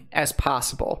looking as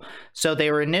possible. So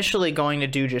they were initially going to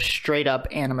do just straight up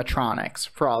animatronics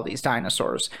for all these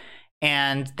dinosaurs.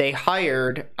 And they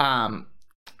hired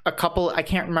a couple, I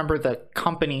can't remember the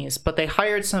companies, but they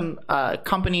hired some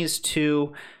companies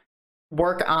to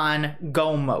work on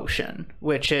go motion,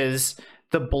 which is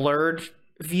the blurred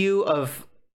view of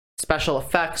special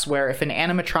effects, where if an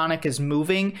animatronic is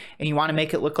moving and you want to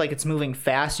make it look like it's moving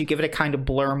fast, you give it a kind of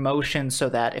blur motion so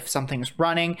that if something's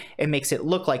running, it makes it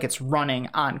look like it's running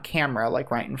on camera, like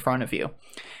right in front of you.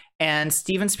 And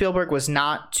Steven Spielberg was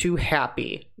not too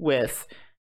happy with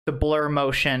the blur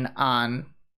motion on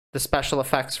the special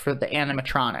effects for the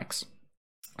animatronics.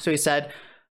 So he said,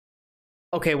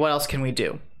 okay, what else can we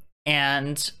do?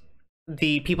 And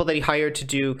the people that he hired to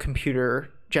do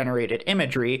computer generated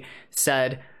imagery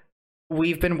said,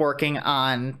 we've been working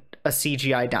on a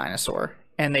CGI dinosaur.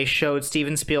 And they showed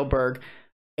Steven Spielberg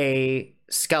a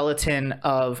skeleton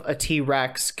of a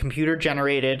T-Rex computer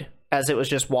generated as it was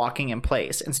just walking in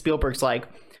place. And Spielberg's like,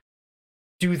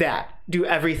 do that. Do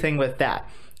everything with that.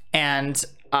 And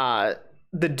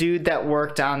the dude that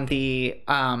worked on the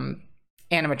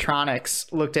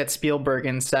animatronics looked at Spielberg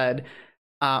and said,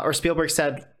 or Spielberg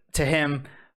said to him,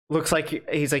 looks like,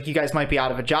 he's like, you guys might be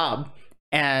out of a job.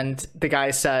 And the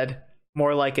guy said,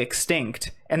 more like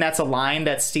extinct. And that's a line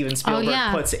that Steven Spielberg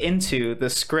puts into the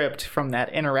script from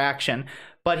that interaction.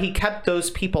 But he kept those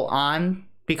people on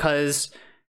because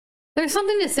there's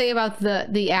something to say about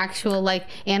the actual like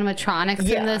animatronics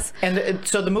in this. And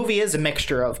so the movie is a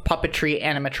mixture of puppetry,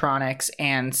 animatronics,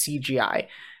 and CGI.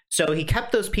 So he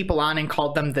kept those people on and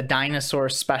called them the dinosaur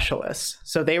specialists.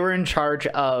 So they were in charge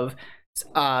of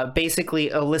basically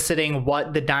eliciting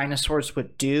what the dinosaurs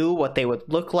would do, what they would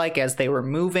look like as they were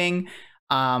moving,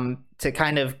 to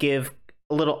kind of give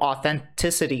a little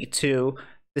authenticity to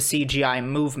the CGI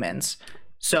movements.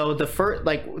 So the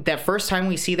first time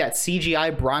we see that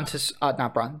CGI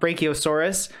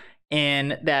Brachiosaurus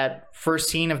in that first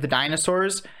scene of the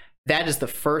dinosaurs, that is the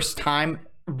first time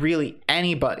really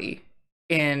anybody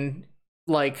in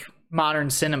like modern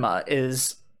cinema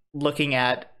is looking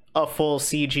at a full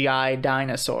CGI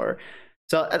dinosaur.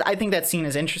 So I think that scene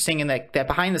is interesting, and that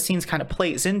behind the scenes kind of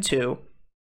plays into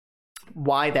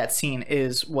why that scene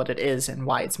is what it is and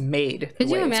why it's made. Could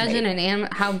you imagine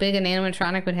how big an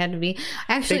animatronic would have to be?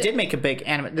 Actually, they did make a big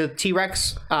the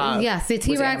T-Rex. Yes, the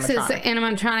T-Rex is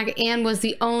animatronic and was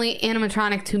the only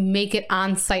animatronic to make it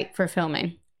on site for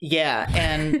filming. Yeah,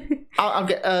 and I'll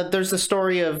get. There's the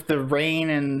story of the rain,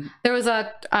 and there was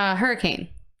a hurricane.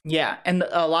 Yeah, and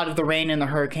a lot of the rain and the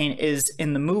hurricane is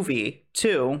in the movie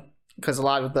too, because a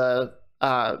lot of the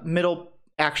middle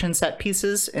action set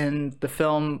pieces in the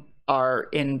film are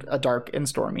in a dark and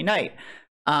stormy night.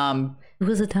 It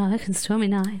was a dark and stormy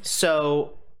night.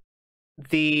 So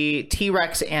the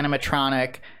T-Rex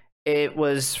animatronic, it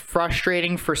was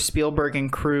frustrating for Spielberg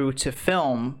and crew to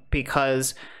film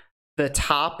because the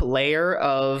top layer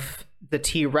of the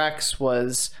T-Rex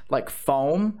was like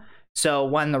foam. So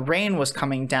when the rain was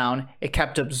coming down, it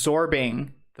kept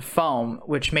absorbing the foam,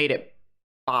 which made it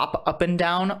bop up and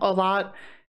down a lot.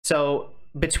 So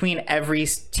between every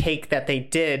take that they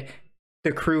did,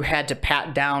 the crew had to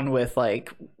pat down with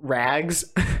like rags.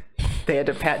 They had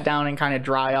to pat down and kind of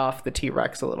dry off the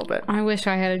T-Rex a little bit. I wish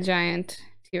I had a giant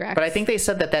T-Rex. But I think they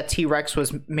said that T-Rex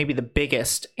was maybe the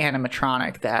biggest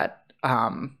animatronic that,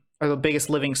 or the biggest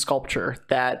living sculpture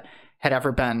that had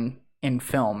ever been in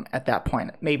film at that point.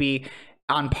 Maybe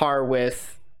on par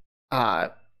with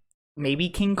maybe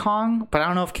King Kong, but I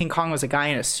don't know if King Kong was a guy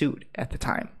in a suit at the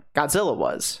time. Godzilla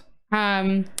was.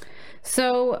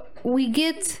 So we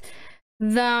get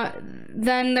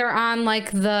then they're on like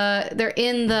they're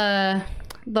in the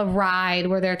ride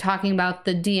where they're talking about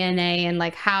the DNA and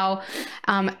like how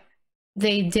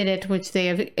they did it, which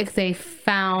they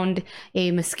found a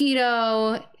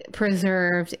mosquito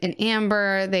preserved in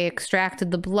amber. They extracted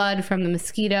the blood from the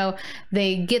mosquito.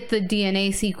 They get the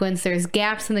DNA sequence. There's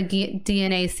gaps in the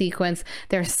DNA sequence.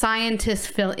 Their scientists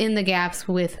fill in the gaps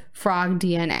with frog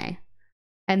DNA.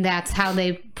 And that's how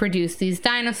they produce these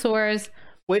dinosaurs.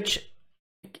 Which,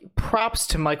 props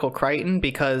to Michael Crichton,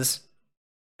 because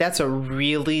that's a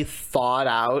really thought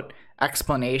out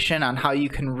explanation on how you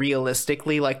can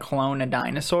realistically like clone a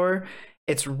dinosaur.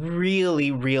 It's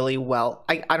really, really well.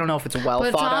 I don't know if it's well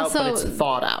thought out, but it's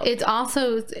thought out. It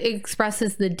also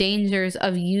expresses the dangers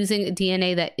of using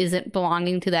DNA that isn't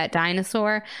belonging to that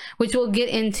dinosaur, which we'll get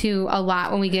into a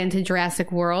lot when we get into Jurassic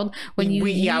World.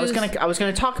 I was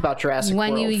gonna talk about Jurassic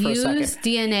World. When you use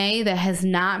DNA that has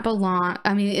not belonged,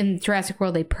 I mean, in Jurassic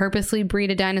World, they purposely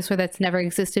breed a dinosaur that's never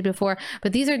existed before.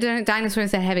 But these are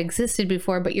dinosaurs that have existed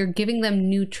before, but you're giving them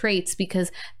new traits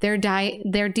because their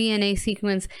DNA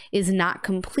sequence is not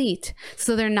complete,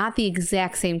 so they're not the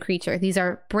exact same creature. These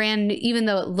are brand new, even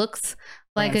though it looks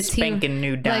like a spanking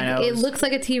new dinos. Like it looks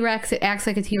like a T-Rex, it acts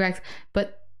like a T-Rex,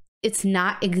 but it's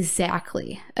not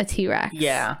exactly a T-Rex.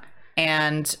 Yeah.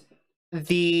 And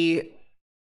the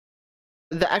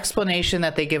explanation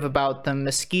that they give about the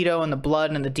mosquito and the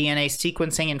blood and the DNA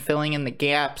sequencing and filling in the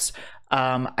gaps,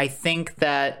 I think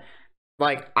that,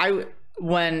 like,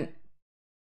 when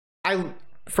I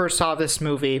first saw this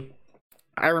movie,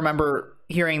 I remember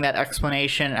hearing that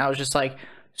explanation, and I was just like,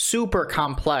 super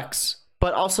complex,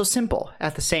 but also simple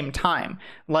at the same time.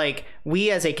 Like,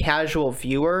 we as a casual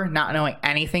viewer, not knowing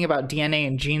anything about DNA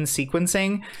and gene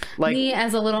sequencing, like me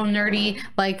as a little nerdy,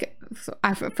 like,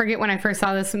 I forget when I first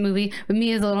saw this movie, but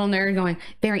me as a little nerd going,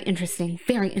 very interesting,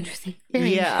 very interesting,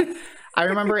 very interesting. I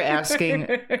remember asking,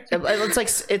 it's like,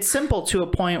 it's simple to a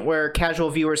point where casual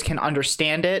viewers can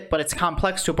understand it, but it's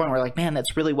complex to a point where, like, man,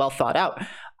 that's really well thought out.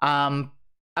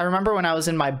 I remember when I was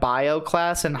in my bio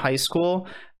class in high school,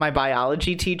 my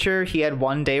biology teacher, he had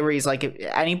one day where he's like, if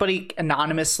anybody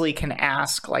anonymously can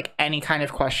ask like any kind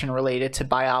of question related to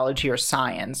biology or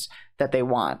science that they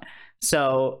want.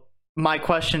 So my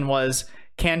question was,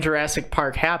 can Jurassic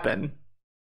Park happen?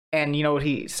 And you know what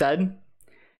he said?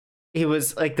 He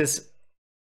was like this,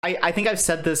 I think I've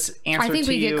said this answer to you. I think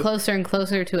we get closer and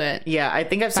closer to it. Yeah, I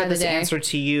think I've said this answer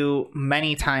to you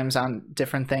many times on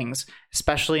different things,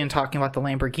 especially in talking about the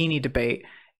Lamborghini debate.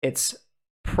 It's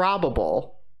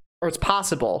probable, or it's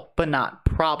possible, but not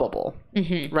probable,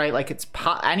 right? Like, it's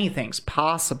anything's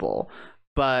possible,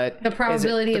 but the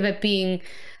probability of it being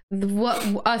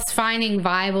us finding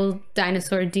viable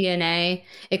dinosaur DNA,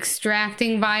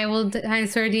 extracting viable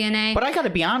dinosaur DNA. But I got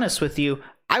to be honest with you.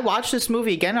 I watched this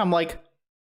movie again. I'm like,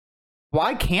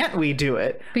 why can't we do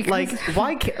it? Because like,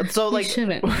 why can't, so like,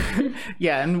 shouldn't.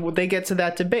 Yeah, and they get to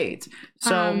that debate.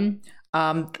 So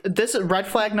this red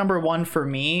flag number one for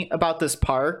me about this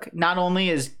park, not only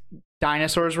is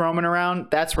dinosaurs roaming around,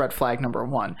 that's red flag number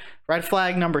one. Red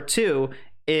flag number two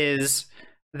is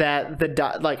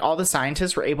that like all the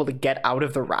scientists were able to get out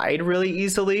of the ride really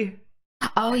easily.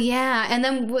 Oh yeah, and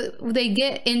then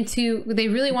they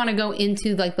really want to go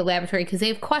into like the laboratory because they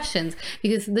have questions,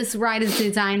 because this ride is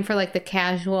designed for like the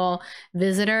casual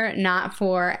visitor, not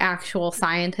for actual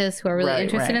scientists who are really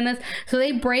interested in this. So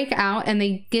they break out and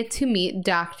they get to meet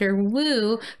Dr.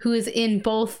 Wu, who is in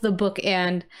both the book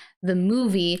and the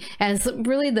movie as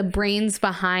really the brains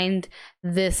behind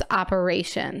this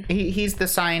operation. He's the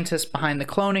scientist behind the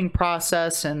cloning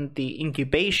process and the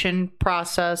incubation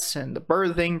process and the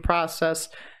birthing process.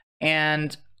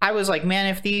 And I was like, man,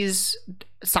 if these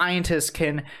scientists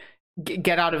can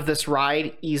get out of this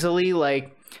ride easily,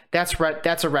 like that's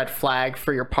a red flag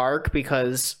for your park,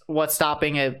 because what's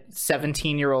stopping a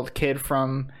 17-year-old kid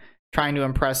from trying to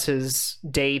impress his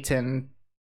date and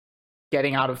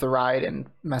getting out of the ride and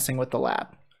messing with the lab?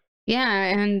 Yeah,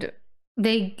 and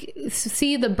they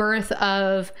see the birth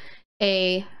of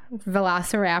a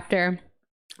velociraptor,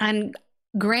 and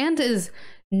Grant is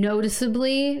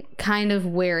noticeably kind of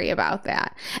wary about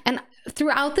that. And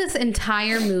throughout this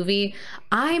entire movie,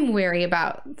 I'm wary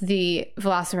about the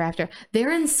velociraptor.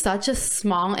 They're in such a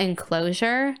small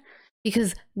enclosure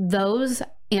because those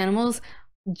animals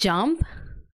jump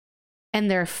and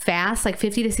they're fast, like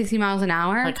 50 to 60 miles an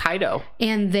hour. Like Kaido.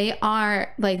 And they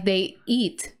are, like, they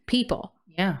eat people.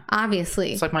 Yeah.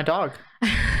 Obviously. It's like my dog.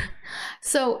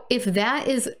 So if that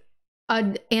is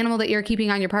an animal that you're keeping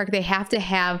on your park, they have to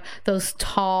have those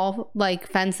tall, like,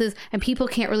 fences, and people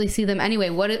can't really see them anyway.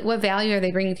 What value are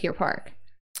they bringing to your park?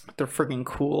 They're freaking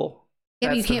cool.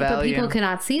 Yeah, you can't, but people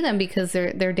cannot see them because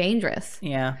they're dangerous.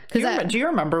 Yeah. Do you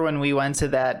remember when we went to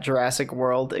that Jurassic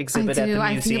World exhibit at the museum?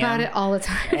 I think about it all the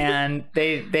time. And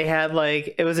they had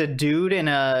like, it was a dude in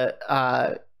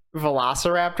a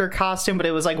velociraptor costume, but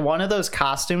it was like one of those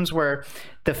costumes where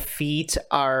the feet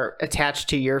are attached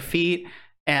to your feet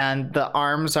and the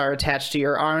arms are attached to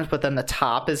your arms, but then the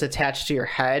top is attached to your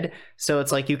head. So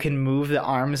it's like you can move the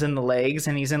arms and the legs,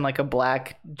 and he's in like a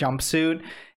black jumpsuit.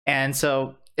 And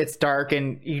so it's dark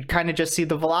and you kind of just see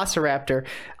the velociraptor.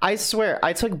 I swear,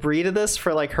 I took Brie to this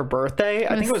for like her birthday.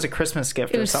 I think it was a Christmas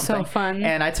gift or something. It was so fun.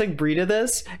 And I took Brie to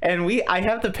this, and I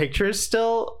have the pictures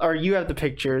still, or you have the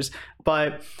pictures,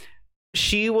 but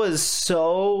she was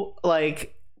so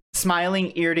like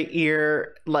smiling ear to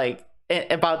ear, like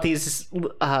about these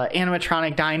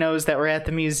animatronic dinos that were at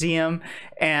the museum.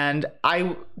 And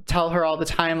I tell her all the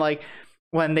time, like,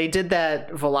 when they did that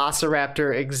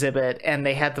velociraptor exhibit and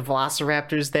they had the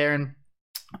velociraptors there and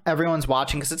everyone's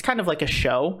watching, because it's kind of like a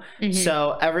show.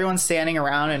 So everyone's standing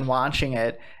around and watching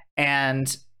it.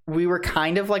 And we were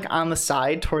kind of like on the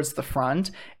side towards the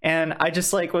front, and I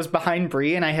just like was behind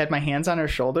Bree, and I had my hands on her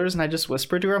shoulders, and I just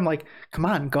whispered to her, I'm like, come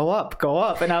on, go up.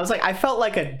 And I was like, I felt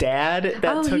like a dad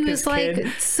that took his kid. He was like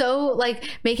so like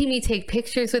making me take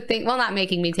pictures with things. Well, not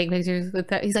making me take pictures with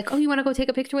that. He's like, oh, you want to go take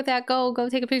a picture with that? Go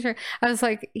take a picture. I was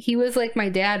like, he was like my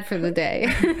dad for the day.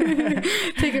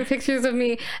 Taking pictures of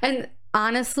me. And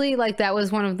honestly, like that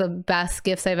was one of the best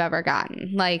gifts I've ever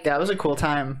gotten. Like that was a cool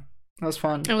time. That was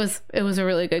fun. It was a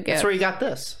really good gift. That's where you got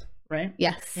this, right?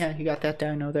 Yes. Yeah, you got that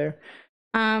down there.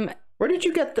 Where did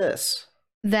you get this?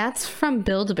 That's from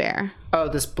Build-A-Bear. Oh,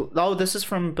 this is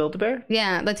from Build-A-Bear?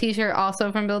 Yeah, the t-shirt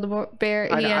also from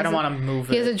Build-A-Bear. I don't want to move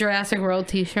it. He has a Jurassic World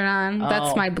t-shirt on.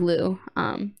 That's my blue.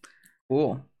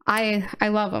 Cool. I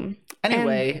love them.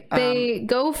 Anyway, and they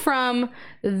go from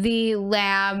the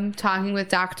lab talking with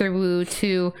Dr. Wu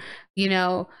to,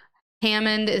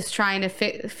 Hammond is trying to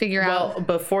figure out. Well,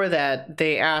 before that,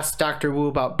 they asked Dr. Wu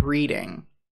about breeding.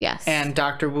 Yes. And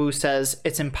Dr. Wu says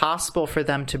it's impossible for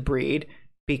them to breed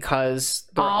because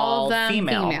they're all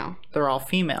female. They're all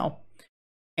female.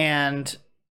 And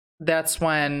that's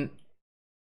when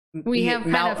Ian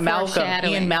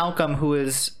Malcolm, who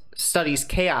studies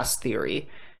chaos theory,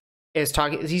 is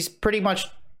talking. He's pretty much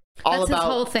all about his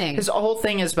whole thing. His whole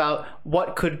thing is about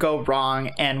what could go wrong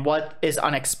and what is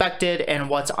unexpected and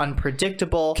what's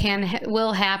unpredictable.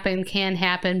 Will happen, can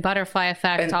happen, butterfly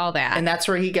effect, all that. And that's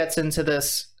where he gets into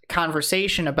this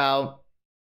conversation about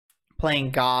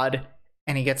playing God,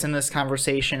 and he gets in this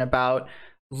conversation about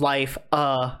life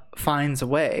finds a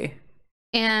way.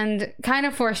 And kind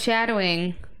of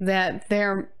foreshadowing that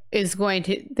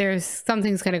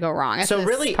something's going to go wrong. So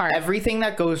really everything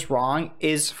that goes wrong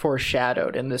is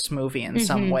foreshadowed in this movie in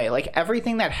some way. Like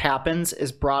everything that happens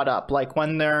is brought up. Like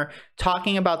when they're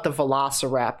talking about the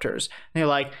velociraptors, they're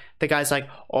like, the guy's like,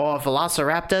 oh,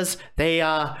 velociraptors,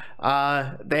 they're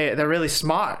really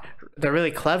smart. They're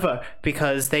really clever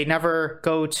because they never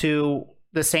go to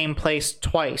the same place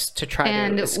twice to try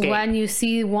to escape. And when you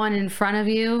see one in front of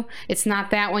you, it's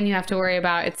not that one you have to worry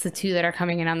about. It's the two that are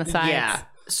coming in on the sides. Yeah.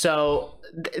 So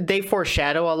they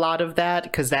foreshadow a lot of that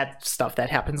because that's stuff that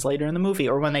happens later in the movie.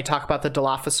 Or when they talk about the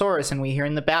Dilophosaurus and we hear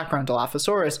in the background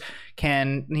Dilophosaurus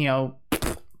can, all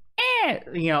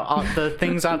the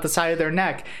things on the side of their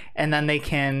neck, and then they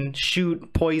can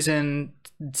shoot poison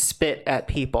spit at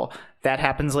people. That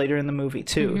happens later in the movie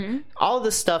too. All of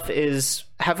this stuff is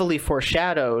heavily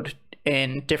foreshadowed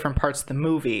in different parts of the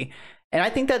movie. And I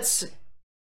think that's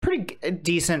pretty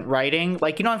decent writing.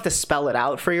 Like, you don't have to spell it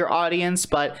out for your audience,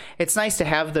 but it's nice to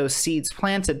have those seeds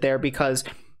planted there because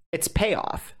it's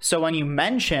payoff. So when you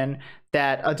mention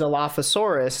that a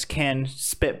Dilophosaurus can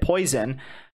spit poison,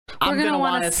 I'm gonna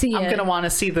want to see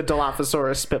the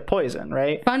Dilophosaurus spit poison,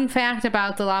 right? Fun fact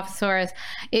about Dilophosaurus: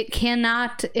 it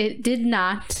did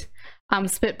not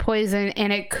spit poison,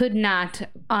 and it could not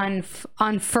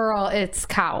unfurl its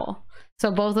cowl.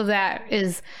 So both of that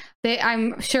is.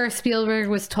 I'm sure Spielberg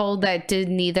was told that it did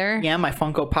neither. Yeah, my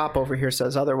Funko Pop over here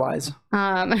says otherwise.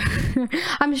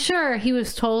 I'm sure he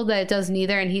was told that it does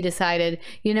neither, and he decided,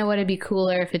 you know what, it'd be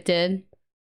cooler if it did.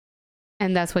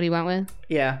 And that's what he went with.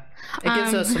 Yeah. It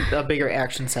gives us a bigger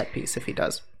action set piece if he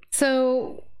does.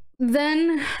 So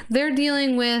then they're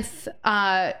dealing with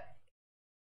the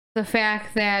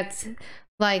fact that,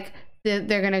 like,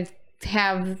 they're going to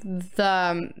have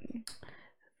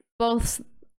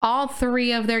all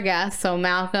three of their guests. So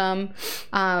Malcolm,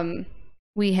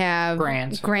 we have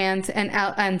Grant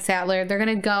and Sattler. They're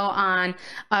going to go on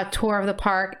a tour of the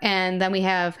park, and then we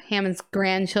have Hammond's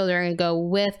grandchildren to go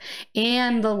with,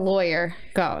 and the lawyer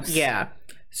goes. Yeah.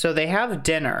 So they have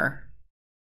dinner,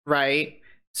 right?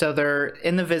 So they're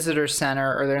in the visitor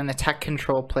center, or they're in the tech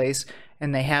control place,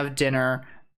 and they have dinner.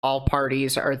 All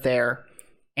parties are there,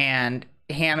 and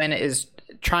Hammond is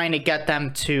trying to get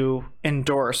them to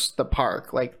endorse the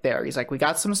park. Like, there, he's like, we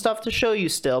got some stuff to show you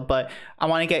still, but I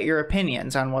want to get your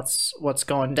opinions on what's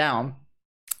going down.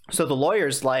 So the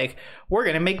lawyer's like, we're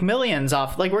gonna make millions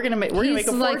off, like, we're gonna make a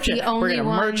fortune. We're gonna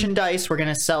merchandise, we're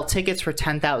gonna sell tickets for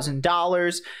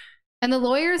 $10,000. And the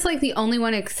lawyer's like the only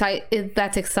one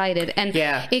that's excited. And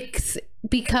yeah, it's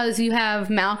because you have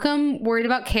Malcolm worried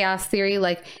about chaos theory,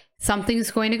 like something's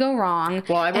going to go wrong.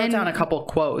 Well, I wrote down a couple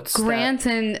quotes. Grant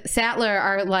and Sattler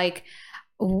are like,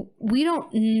 we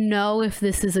don't know if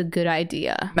this is a good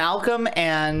idea. Malcolm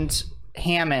and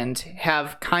Hammond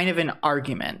have kind of an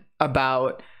argument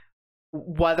about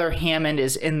whether Hammond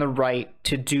is in the right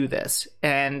to do this.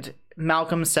 And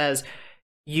Malcolm says,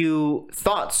 you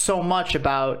thought so much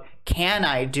about, can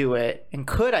I do it and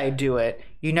could I do it?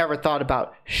 You never thought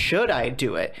about, should I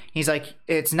do it? He's like,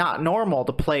 it's not normal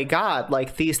to play God.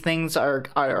 Like, these things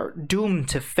are doomed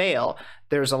to fail.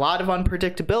 There's a lot of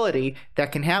unpredictability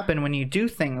that can happen when you do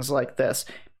things like this.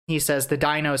 He says the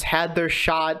dinos had their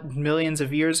shot millions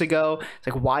of years ago. It's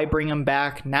like, why bring them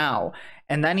back now?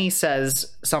 And then he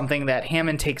says something that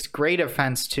Hammond takes great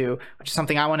offense to, which is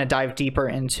something I want to dive deeper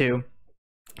into.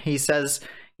 He says,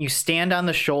 you stand on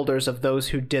the shoulders of those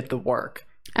who did the work.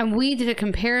 And we did a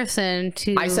comparison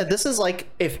to... I said, this is like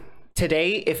if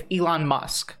Elon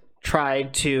Musk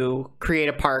tried to create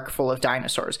a park full of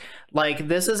dinosaurs. Like,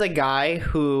 this is a guy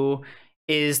who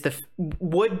is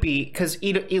would be, because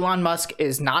Elon Musk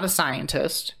is not a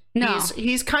scientist. No.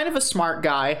 He's kind of a smart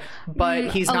guy,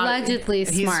 but he's allegedly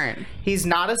not smart. He's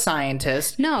not a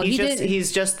scientist. No,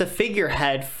 he's just the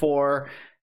figurehead for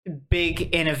big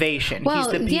innovation. Well,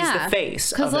 he's the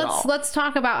face of it all. Let's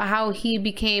talk about how he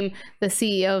became the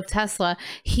CEO of Tesla.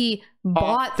 He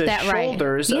bought the that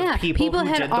shoulders right. of people who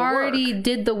had already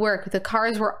did the work. The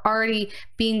cars were already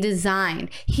being designed.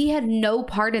 He had no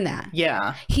part in that.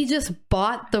 Yeah. He just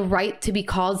bought the right to be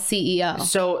called CEO.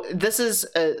 So this is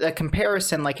a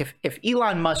comparison. Like, if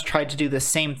Elon Musk tried to do the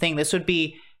same thing, this would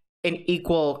be an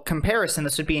equal comparison.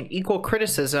 This would be an equal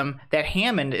criticism that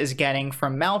Hammond is getting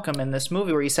from Malcolm in this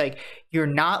movie, where he's like, you're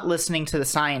not listening to the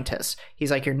scientists. He's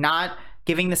like, you're not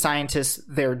giving the scientists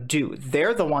their due.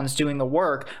 They're the ones doing the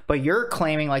work, but you're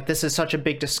claiming like this is such a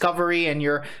big discovery and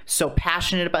you're so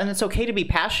passionate about it. And it's okay to be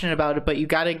passionate about it, but you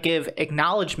got to give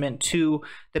acknowledgement to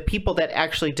the people that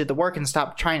actually did the work and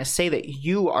stop trying to say that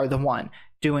you are the one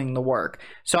doing the work.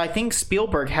 So I think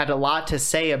Spielberg had a lot to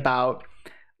say about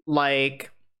like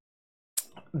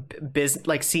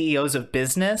CEOs of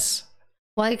business.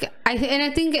 Like, I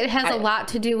think it has a lot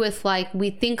to do with, like,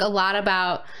 we think a lot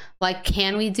about, like,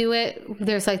 can we do it?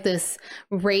 There's like this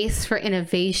race for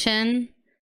innovation,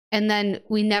 and then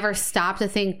we never stop to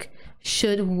think,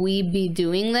 should we be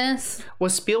doing this?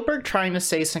 Was Spielberg trying to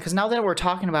say something? Because now that we're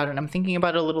talking about it, and I'm thinking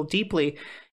about it a little deeply,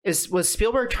 was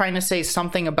Spielberg trying to say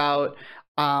something about,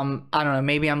 I don't know,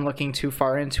 maybe I'm looking too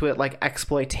far into it, like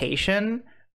exploitation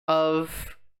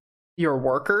of your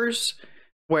workers,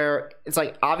 where it's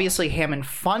like, obviously Hammond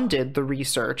funded the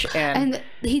research, and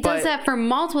he does that for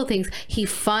multiple things. He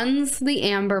funds the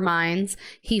amber mines,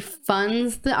 he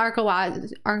funds the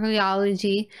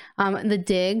archaeology, the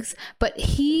digs, but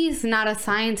he's not a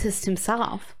scientist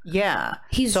himself. Yeah,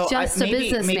 he's just a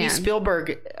businessman. Maybe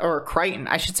Spielberg, or Crichton,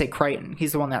 I should say Crichton,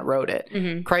 he's the one that wrote it.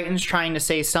 Mm-hmm. Crichton's trying to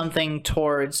say something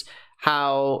towards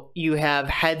how you have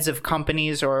heads of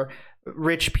companies or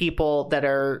rich people that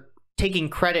are taking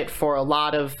credit for a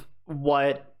lot of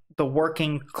what the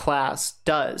working class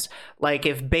does. Like,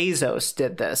 if Bezos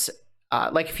did this,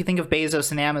 like if you think of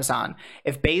Bezos and Amazon,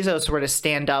 if Bezos were to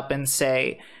stand up and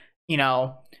say, you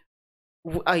know,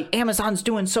 Amazon's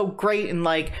doing so great and,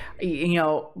 like, you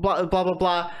know, blah, blah, blah,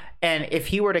 blah. And if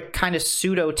he were to kind of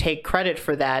pseudo take credit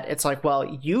for that, it's like,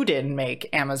 well, you didn't make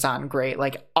Amazon great.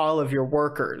 Like, all of your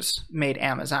workers made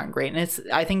Amazon great. And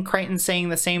I think Crichton's saying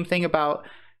the same thing about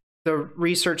the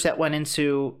research that went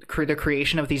into the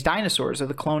creation of these dinosaurs, or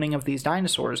the cloning of these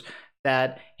dinosaurs,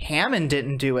 that Hammond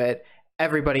didn't do it,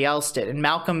 everybody else did. And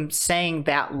Malcolm saying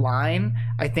that line,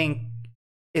 I think,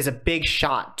 is a big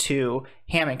shot to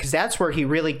Hammond, because that's where he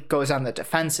really goes on the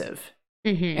defensive.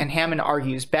 Mm-hmm. And Hammond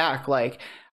argues back, like,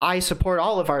 I support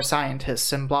all of our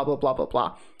scientists and blah, blah, blah, blah,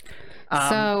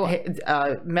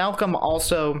 blah. Malcolm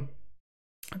also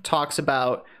talks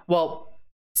about, well,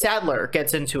 Sadler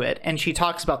gets into it, and she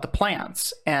talks about the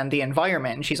plants and the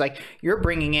environment, and she's like, you're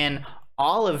bringing in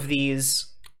all of these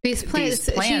plants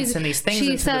and these things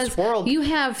into this world. You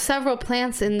have several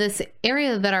plants in this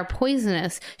area that are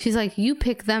poisonous. She's like, you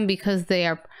pick them because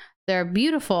they're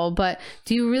beautiful, but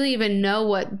do you really even know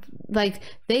what, like,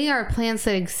 they are plants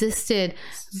that existed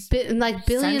like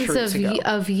billions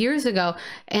of years ago,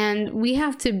 and we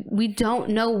don't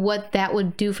know what that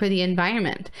would do for the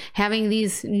environment, having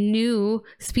these new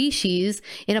species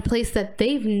in a place that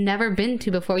they've never been to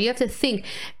before. You have to think,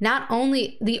 not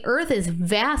only the earth is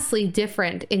vastly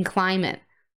different in climate.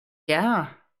 Yeah.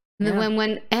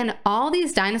 And all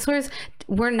these dinosaurs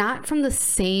were not from the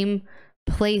same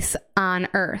place on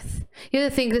Earth. You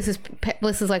have to think this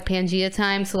is like Pangea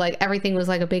time, so like everything was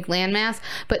like a big landmass,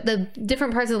 but the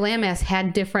different parts of the landmass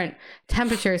had different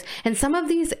temperatures, and some of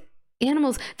these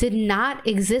animals did not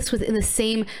exist within the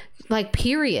same like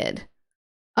period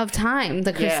of time.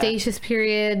 The Cretaceous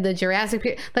period, the Jurassic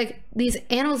period, like these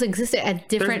animals existed at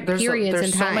different periods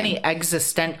in time. There's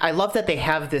so many I love that they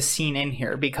have this scene in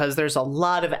here, because there's a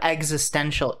lot of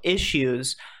existential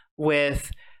issues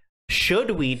with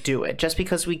should we do it? Just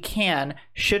because we can,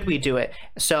 should we do it?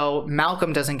 So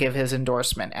Malcolm doesn't give his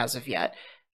endorsement as of yet.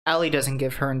 Ellie doesn't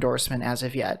give her endorsement as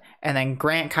of yet. And then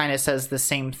Grant kind of says the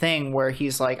same thing where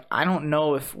he's like, I don't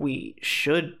know if we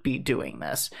should be doing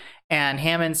this. And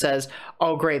Hammond says,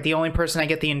 oh, great. The only person I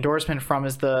get the endorsement from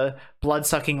is the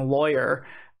blood-sucking lawyer.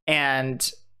 And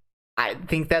I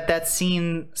think that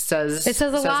scene says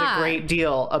a great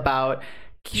deal about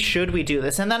should we do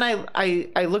this. And then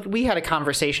I looked, we had a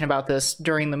conversation about this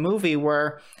during the movie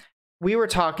where we were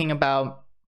talking about,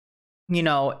 you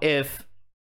know, if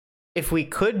we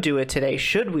could do it today,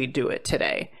 should we do it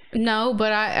today? No,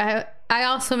 but I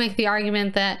also make the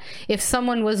argument that if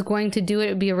someone was going to do it, it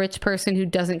would be a rich person who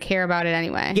doesn't care about it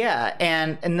anyway. Yeah,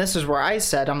 and this is where I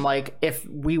said, I'm like, if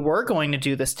we were going to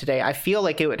do this today, I feel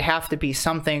like it would have to be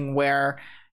something where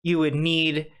you would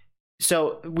need...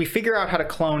 So we figure out how to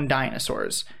clone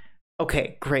dinosaurs.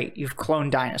 Okay, great. You've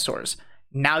cloned dinosaurs.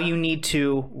 Now you need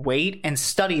to wait and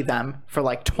study them for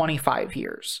like 25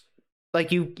 years.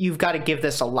 Like you've got to give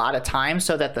this a lot of time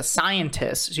so that the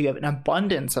scientists, so you have an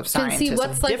abundance of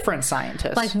scientists, different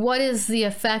scientists. Like, what is the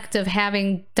effect of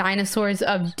having dinosaurs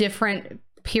of different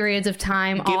periods of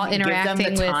time all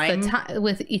interacting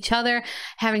with each other,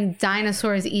 having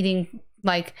dinosaurs eating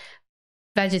like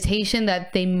vegetation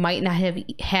that they might not have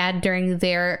had during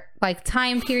their like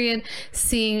time period,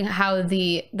 seeing how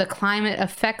the climate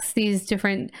affects these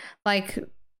different like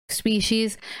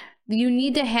species. You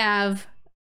need to have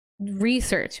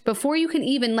research before you can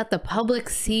even let the public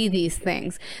see these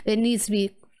things. It needs to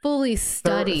be fully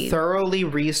studied, thoroughly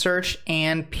researched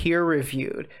and peer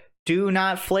reviewed. Do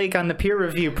not flake on the peer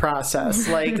review process.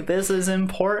 Like, this is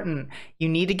important. You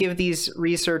need to give these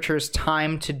researchers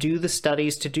time to do the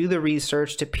studies, to do the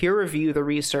research, to peer review the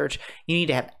research. You need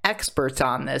to have experts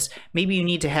on this. Maybe you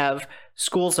need to have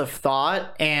schools of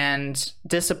thought and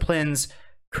disciplines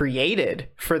created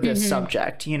for this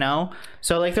subject, you know?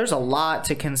 So like there's a lot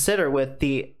to consider with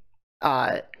the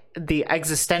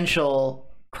existential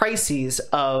crises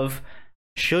of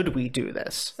should we do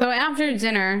this? So after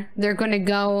dinner, they're going to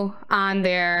go on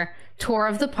their tour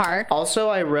of the park. Also,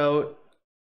 I wrote,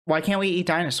 why can't we eat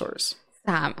dinosaurs?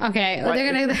 Okay,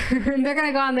 they're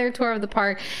gonna go on their tour of the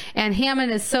park, and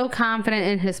Hammond is so confident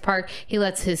in his park, he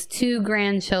lets his 2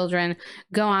 grandchildren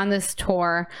go on this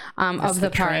tour of the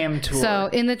park. Tram tour. So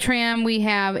in the tram, we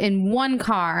have in one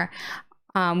car,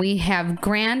 we have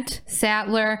Grant,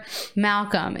 Sattler,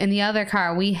 Malcolm. In the other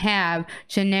car, we have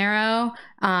Gennaro,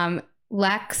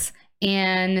 Lex,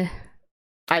 and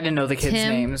I didn't know the kids'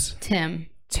 names.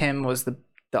 Tim was the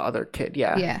other kid.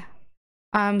 Yeah.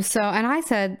 So, and I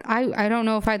said, I don't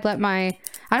know if I'd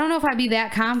be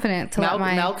that confident to let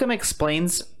Malcolm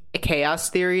explains a chaos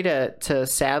theory to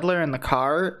Sadler in the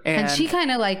car. And she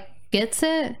kind of like gets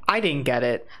it. I didn't get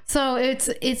it. So it's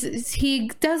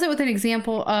he does it with an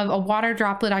example of a water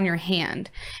droplet on your hand.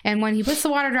 And when he puts the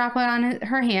water droplet on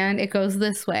her hand, it goes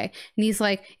this way. And he's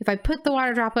like, if I put the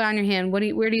water droplet on your hand, where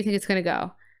do you think it's going to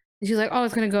go? And she's like, oh,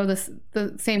 it's going to go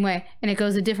the same way. And it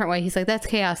goes a different way. He's like, that's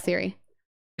chaos theory.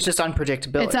 It's just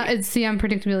unpredictability. It's the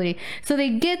unpredictability. So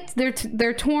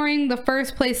they're touring. The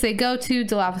first place they go to,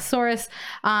 Dilophosaurus,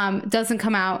 doesn't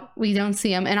come out. We don't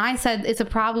see him. And I said it's a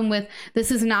problem with,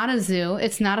 this is not a zoo.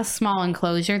 It's not a small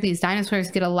enclosure. These dinosaurs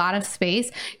get a lot of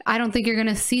space. I don't think you're going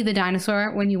to see the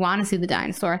dinosaur when you want to see the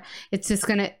dinosaur. It just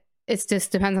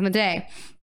depends on the day.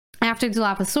 After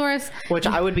Dilophosaurus, which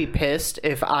I would be pissed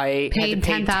if I had to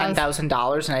pay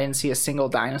 $10,000 and I didn't see a single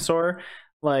dinosaur.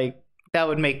 Like, that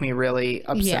would make me really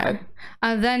upset.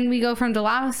 Yeah. Then we go from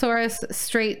Dilophosaurus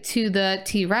straight to the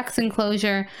T-Rex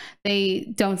enclosure.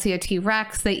 They don't see a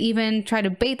T-Rex. They even try to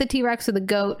bait the T-Rex with a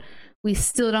goat. We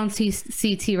still don't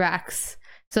see T-Rex.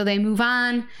 So they move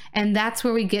on, and that's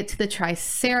where we get to the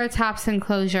Triceratops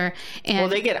enclosure. And, well,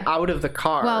 they get out of the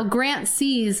car. Well, Grant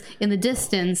sees in the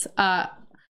distance a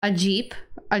Jeep,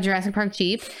 a Jurassic Park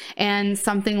Jeep, and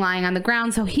something lying on the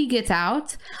ground. So he gets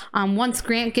out. Once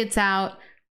Grant gets out,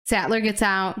 Sattler gets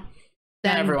out,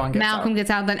 then Malcolm gets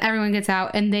out, then everyone gets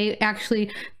out, and they actually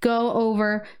go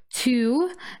over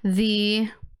to the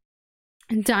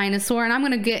dinosaur. And I'm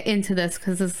going to get into this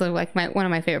because this is like one of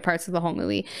my favorite parts of the whole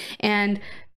movie. And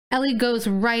Ellie goes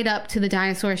right up to the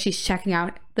dinosaur. She's checking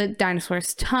out the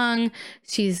dinosaur's tongue.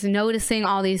 She's noticing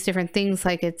all these different things,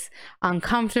 like it's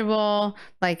uncomfortable,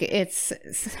 like it's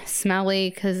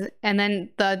smelly. And then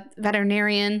the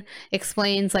veterinarian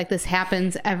explains like this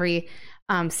happens every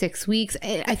 6 weeks.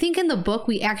 I think in the book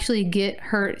we actually get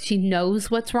her, she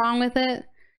knows what's wrong with it,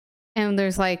 and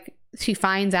there's like, she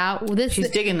finds out she's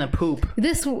digging the poop. In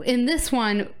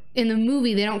the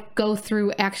movie they don't go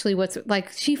through actually what's, like,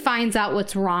 she finds out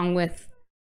what's wrong with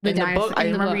in the book, I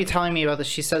remember you book. telling me about this.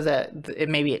 She says that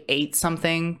it ate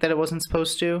something that it wasn't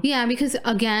supposed to. Yeah, because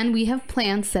again, we have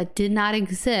plants that did not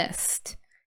exist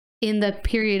in the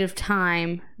period of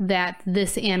time that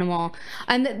this animal,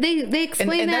 and they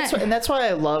explain that. And that's why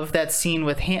I love that scene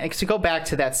with to go back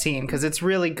to that scene, because it's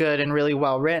really good and really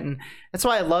well written. That's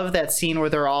why I love that scene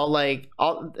where they're all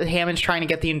Hammond's trying to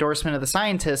get the endorsement of the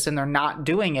scientists and they're not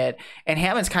doing it, and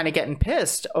Hammond's kind of getting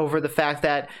pissed over the fact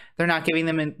that they're not giving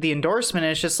them the endorsement.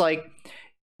 And it's just like,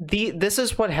 this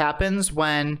is what happens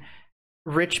when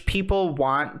rich people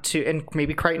want to, and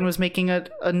maybe Crichton was making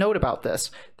a note about this,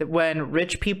 that when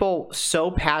rich people so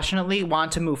passionately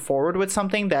want to move forward with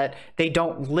something that they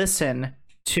don't listen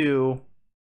to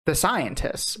the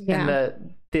scientists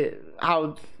and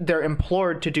how they're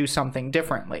implored to do something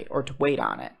differently or to wait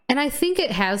on it. And I think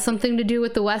it has something to do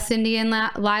with the West Indian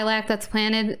lilac that's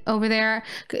planted over there,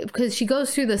 because she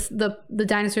goes through the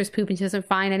dinosaur's poop and she doesn't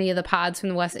find any of the pods from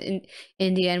the West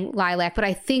Indian lilac. But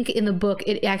I think in the book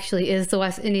it actually is the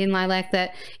West Indian lilac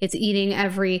that it's eating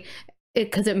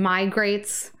because it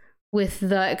migrates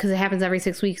because it happens every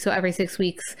 6 weeks. So every 6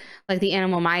 weeks, like, the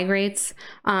animal migrates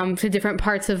to different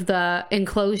parts of the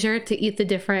enclosure to eat the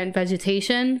different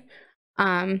vegetation.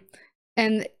 And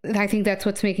I think that's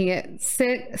what's making it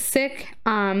sick.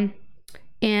 And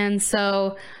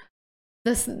so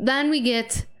then we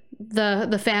get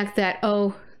the fact that,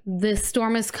 oh, this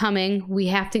storm is coming. We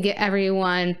have to get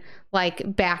everyone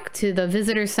back to the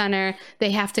visitor center.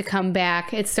 They have to come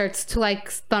back. It starts to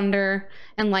thunder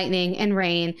and lightning and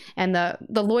rain, and the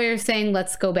lawyer's saying,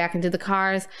 let's go back into the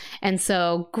cars. And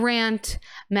so Grant,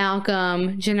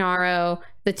 Malcolm, Gennaro,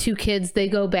 the two kids, they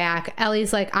go back.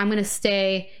 Ellie's like, I'm gonna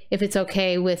stay if it's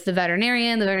okay with the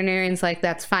veterinarian. The veterinarian's like,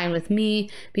 that's fine with me,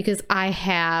 because I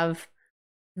have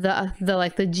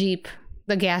the Jeep,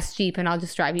 the gas Jeep, and I'll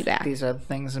just drive you back. These are the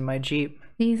things in my Jeep.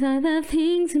 These are the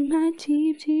things in my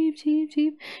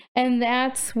Jeep. And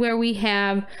that's where we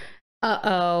have,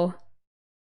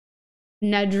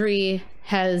 Nedry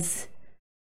has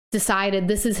decided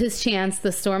this is his chance.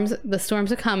 The storms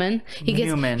are coming. He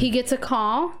gets a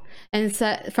call, and it's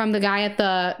from the guy at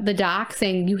the dock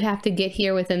saying, you have to get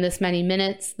here within this many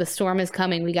minutes. The storm is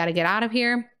coming. We got to get out of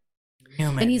here.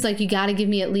 Newman. And he's like, you got to give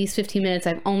me at least 15 minutes.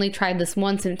 I've only tried this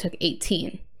once and it took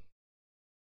 18.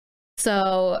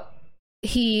 So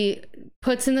he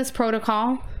puts in this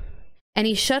protocol and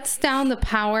he shuts down the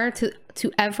power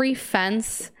to every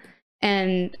fence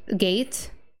and gate,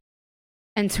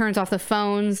 and turns off the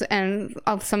phones, and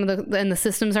some of the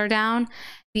systems are down.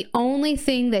 The only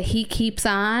thing that he keeps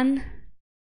on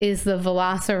is the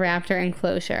Velociraptor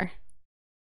enclosure,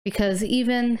 because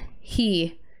even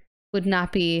he would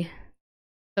not be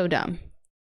so dumb.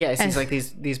 Yeah, it seems like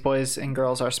these boys and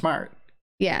girls are smart.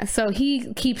 Yeah, so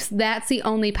he keeps, that's the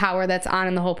only power that's on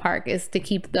in the whole park, is to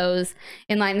keep those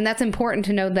in line. And that's important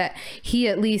to know that he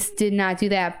at least did not do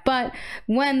that. But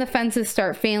when the fences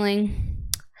start failing,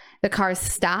 the cars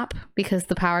stop because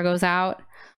the power goes out.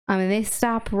 And they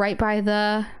stop right by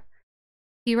the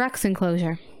T-Rex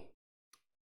enclosure.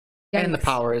 Yikes. And the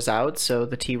power is out, so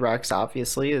the T-Rex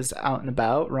obviously is out and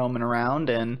about, roaming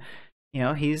around, and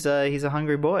he's a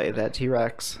hungry boy, that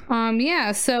T-Rex.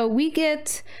 Yeah, so we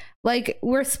get,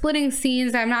 we're splitting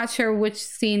scenes. I'm not sure which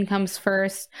scene comes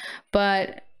first,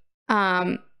 but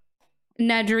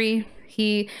Nedry,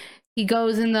 he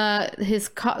goes in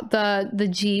the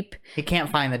Jeep. He can't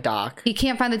find the dock. He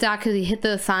can't find the dock because he hit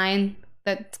the sign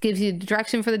that gives you the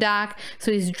direction for the dock.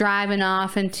 So he's driving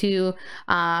off into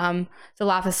the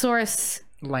Dilophosaurus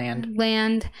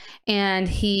land, and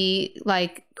he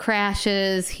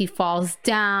crashes. He falls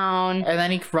down, and then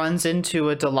he runs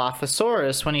into a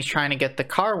Dilophosaurus when he's trying to get the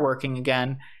car working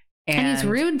again. And he's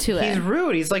rude to it. He's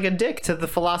rude. He's like a dick to the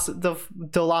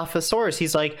Dilophosaurus.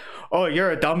 He's like, "Oh,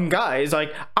 you're a dumb guy." He's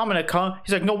like, "I'm gonna come."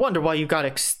 He's like, "No wonder why you got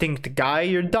extinct, guy.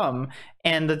 You're dumb."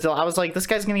 And I was like, this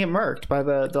guy's gonna get murked by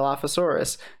the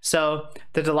Dilophosaurus. So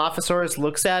the Dilophosaurus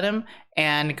looks at him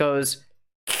and goes,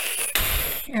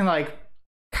 and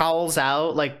cowls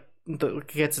out,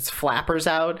 gets its flappers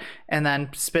out, and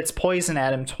then spits poison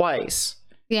at him twice.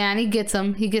 Yeah, and he gets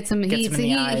him. He eats him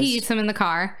in the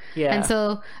car. Yeah. And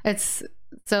so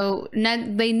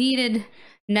they needed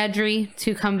Nedry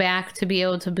to come back to be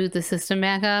able to boot the system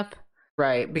back up.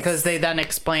 Right, because they then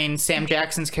explain Sam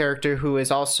Jackson's character, who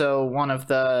is also one of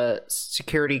the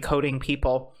security coding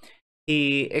people.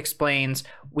 He explains,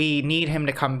 we need him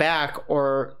to come back,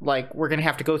 or we're going to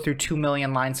have to go through 2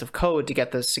 million lines of code to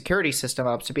get the security system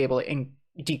up to be able to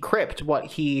decrypt what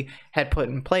he had put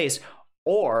in place,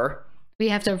 or We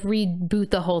have to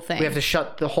reboot the whole thing. We have to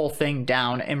shut the whole thing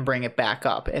down and bring it back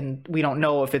up. And we don't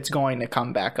know if it's going to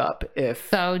come back up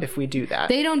if we do that.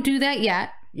 They don't do that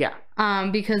yet. Yeah.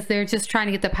 Because they're just trying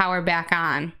to get the power back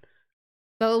on.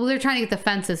 So they're trying to get the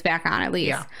fences back on at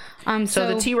least. Yeah.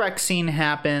 So the T-Rex scene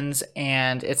happens,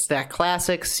 and it's that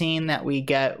classic scene that we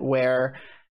get where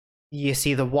you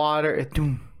see the water,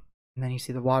 doom, and then you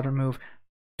see the water move,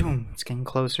 doom, it's getting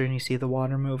closer, and you see the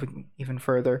water move even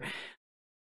further.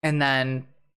 And then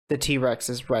the T-Rex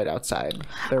is right outside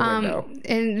their window.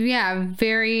 And yeah,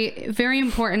 very, very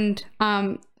important.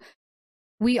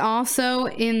 We also,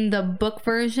 in the book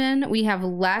version, we have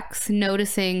Lex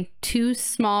noticing 2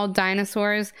 small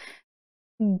dinosaurs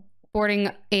boarding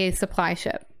a supply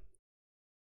ship.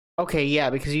 Okay,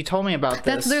 yeah, because you told me about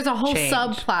this. There's a whole change.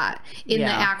 subplot in the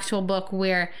actual book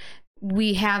where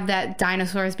we have that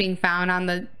dinosaurs being found on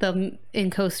the in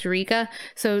Costa Rica.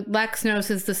 So Lex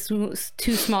notices the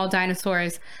 2 small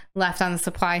dinosaurs left on the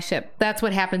supply ship. That's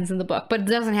what happens in the book, but it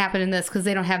doesn't happen in this because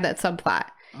they don't have that subplot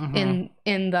in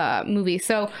the movie.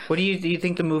 So what do you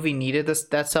think the movie needed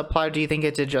that subplot? Or do you think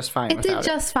it did just fine? It did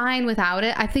just fine without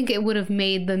it. I think it would have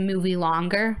made the movie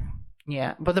longer.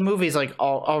 Yeah, but the movie's like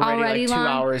already like 2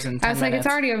 hours and 10 minutes. I was like, it's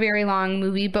already a very long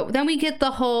movie. But then we get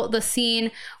the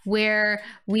scene where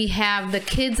we have the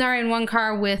kids are in one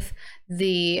car with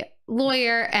the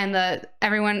lawyer and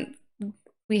everyone.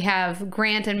 We have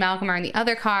Grant and Malcolm are in the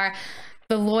other car.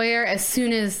 The lawyer, as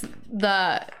soon as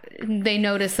they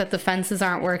notice that the fences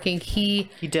aren't working, he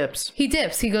dips. He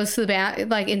goes to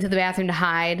into the bathroom to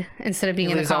hide instead of being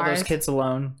in the car. All those kids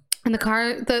alone. And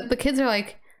the kids are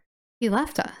like, he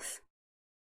left us.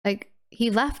 Like,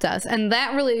 he left us. And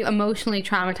that really emotionally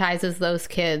traumatizes those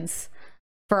kids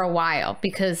for a while,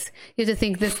 because you have to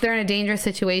think they're in a dangerous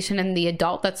situation and the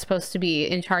adult that's supposed to be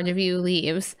in charge of you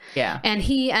leaves. Yeah. And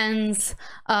he ends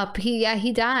up,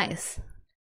 he dies.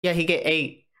 Yeah, he get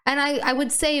ate. And I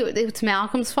would say it's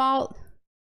Malcolm's fault.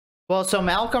 Well, so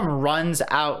Malcolm runs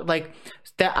out like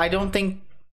that. I don't think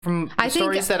from the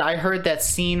stories that I heard, that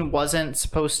scene wasn't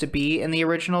supposed to be in the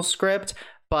original script,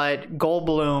 but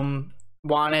Goldblum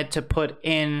wanted to put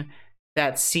in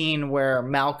that scene where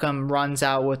Malcolm runs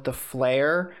out with the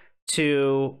flare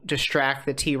to distract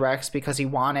the T-Rex, because he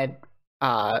wanted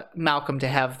Malcolm to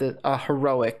have a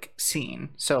heroic scene.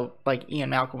 So like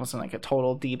Ian Malcolm wasn't like a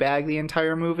total D-bag the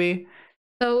entire movie.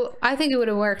 So I think it would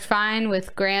have worked fine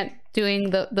with Grant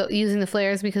doing using the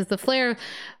flares, because the flare,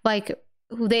 like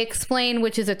they explain,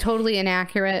 which is a totally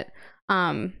inaccurate,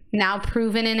 now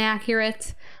proven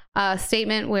inaccurate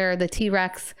statement, where the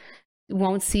T-Rex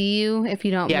won't see you if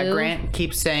you don't move. Yeah, Grant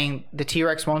keeps saying the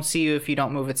T-Rex won't see you if you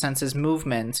don't move. It senses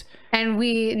movement. And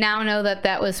we now know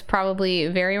that was probably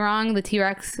very wrong. The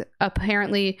T-Rex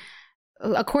apparently,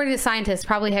 according to scientists,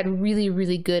 probably had really,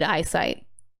 really good eyesight.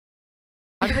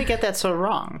 How did they get that so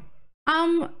wrong?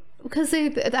 Because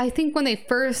I think when they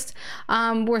first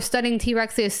were studying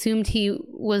T-Rex, they assumed he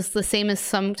was the same as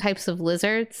some types of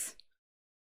lizards.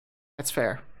 That's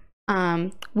fair.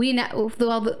 There's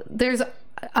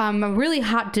a really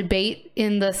hot debate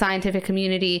in the scientific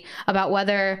community about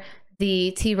whether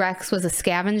the T-Rex was a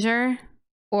scavenger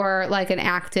or like an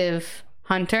active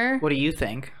hunter. What do you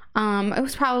think? It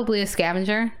was probably a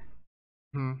scavenger.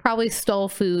 Probably stole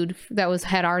food that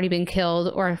had already been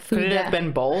killed, or food. Could it have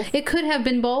been both? It could have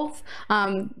been both.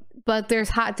 But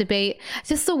there's hot debate.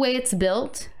 Just the way it's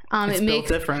built. It's built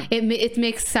different. It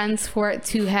makes sense for it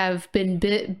to have been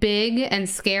big and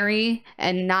scary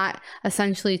and not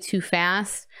essentially too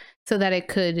fast, so that it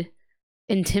could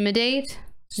intimidate.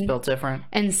 It's built different.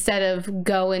 Instead of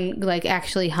go and like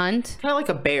actually hunt. Kind of like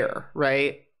a bear,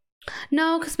 right?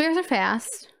 No, because bears are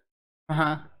fast.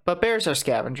 But bears are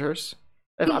scavengers.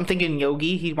 I'm thinking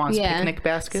Yogi. He wants picnic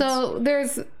baskets. So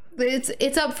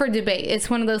it's up for debate. It's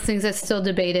one of those things that's still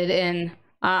debated in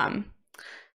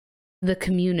the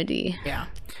community. Yeah.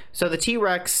 So the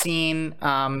T-Rex scene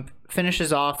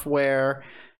finishes off where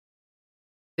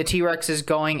the T-Rex is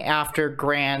going after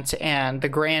Grant and the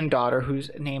granddaughter, whose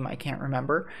name I can't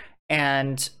remember,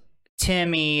 and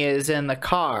Timmy is in the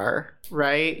car,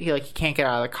 right? He can't get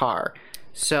out of the car.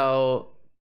 So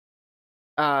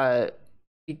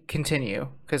continue,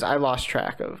 because I lost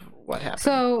track of what happened.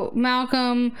 So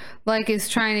Malcolm is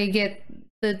trying to get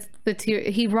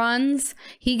he runs,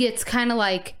 he gets kind of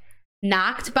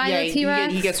knocked by the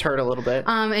T-Rex. He gets hurt a little bit.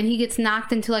 And he gets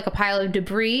knocked into a pile of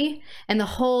debris, and the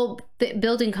whole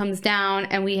building comes down,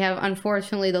 and we have,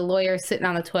 unfortunately, the lawyer sitting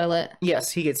on the toilet.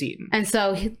 Yes, he gets eaten. And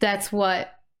so that's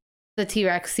what the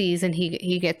T-Rex sees, and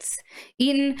he gets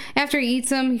eaten. After he eats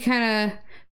him, he kind of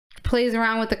plays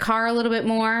around with the car a little bit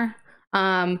more.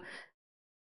 The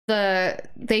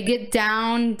they get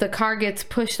down, the car gets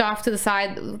pushed off to the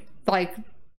side, like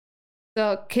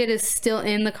the kid is still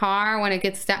in the car when it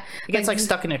gets down. It gets like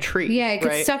stuck in a tree. Yeah, it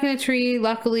gets stuck in a tree,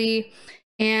 luckily.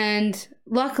 And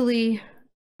luckily,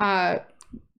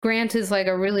 Grant is like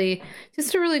a really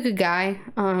good guy.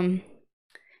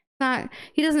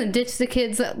 He doesn't ditch the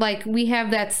kids. Like, we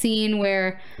have that scene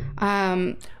where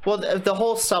well,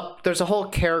 there's a whole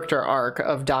character arc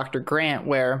of Dr. Grant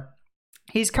where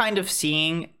he's kind of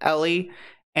seeing Ellie,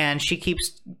 and she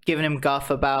keeps giving him guff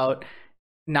about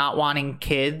not wanting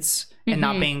kids and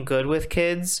not being good with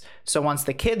kids. So once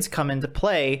the kids come into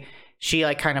play, she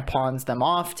like kind of pawns them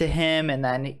off to him, and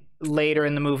then later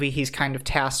in the movie he's kind of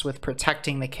tasked with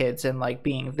protecting the kids and like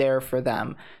being there for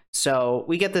them. So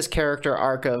we get this character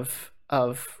arc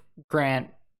of Grant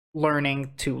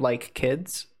learning to like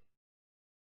kids.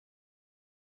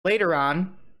 Later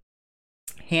on,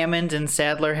 Hammond and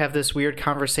Sadler have this weird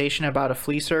conversation about a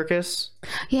flea circus.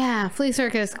 Yeah, flea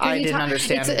circus. I didn't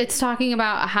understand. It's talking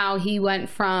about how he went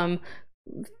from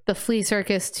the flea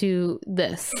circus to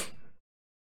this.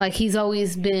 Like, he's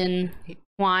always been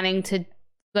wanting to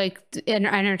like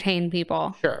entertain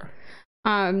people. Sure.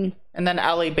 And then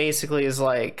Ellie basically is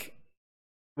like,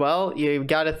 well, you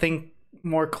got to think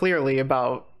more clearly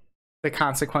about the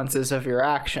consequences of your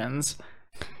actions.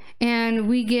 And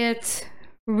we get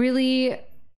really,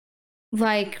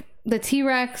 like, the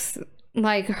T-Rex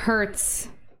like hurts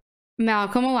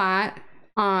Malcolm a lot.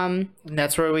 And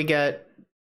that's where we get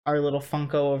our little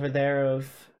Funko over there of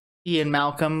Ian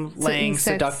Malcolm laying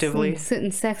seductively.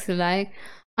 Sitting sexy like.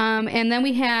 And then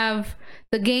we have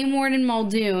the game warden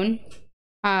Muldoon.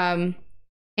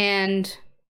 And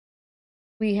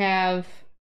we have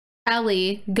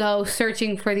Ellie go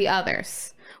searching for the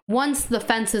others once the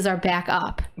fences are back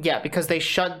up. Yeah, because they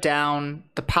shut down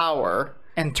the power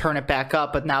and turn it back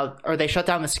up, or they shut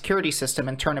down the security system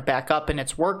and turn it back up, and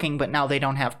it's working, but now they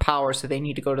don't have power, so they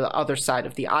need to go to the other side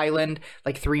of the island,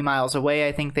 like 3 miles away,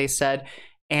 I think they said,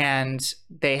 and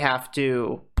they have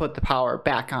to put the power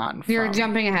back on. You're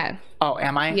jumping ahead. Oh,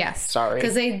 am I? Yes. Sorry.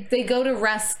 Because they go to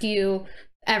rescue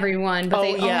everyone, but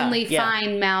they only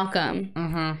find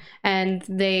Malcolm. And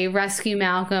they rescue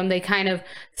Malcolm. They kind of,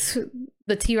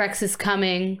 the T-Rex is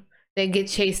coming. They get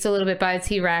chased a little bit by a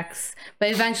T-Rex, but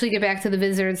eventually get back to the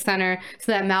visitor center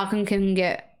so that Malcolm can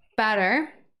get better.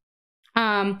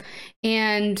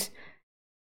 And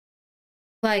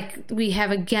like, we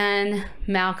have again,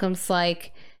 Malcolm's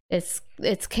like, it's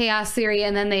chaos theory.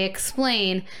 And then they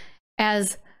explain,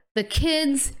 as the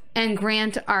kids and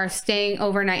Grant are staying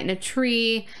overnight in a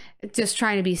tree, just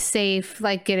trying to be safe,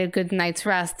 like get a good night's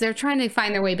rest. They're trying to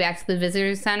find their way back to the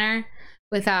visitor center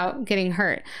without getting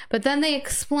hurt. But then they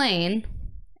explain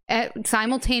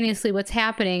simultaneously what's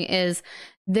happening is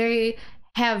they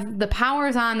have the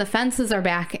powers on, the fences are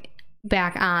back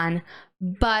on,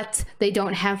 but they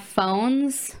don't have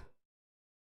phones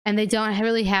and they don't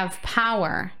really have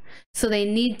power. So they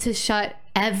need to shut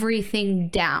everything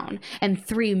down. And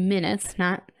 3 minutes,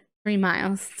 not 3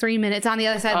 miles, 3 minutes on the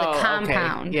other side of the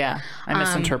compound. Okay. Yeah, I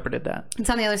misinterpreted that. It's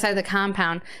on the other side of the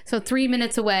compound. So 3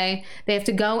 minutes away, they have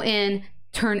to go in,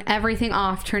 turn everything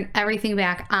off, turn everything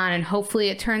back on, and hopefully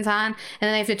it turns on. And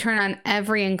then they have to turn on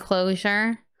every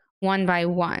enclosure one by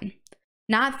one.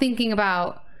 Not thinking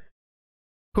about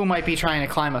who might be trying to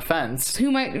climb a fence.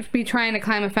 Who might be trying to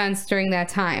climb a fence during that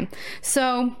time.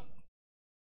 So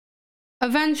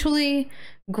eventually,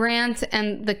 Grant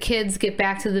and the kids get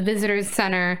back to the visitors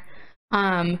center,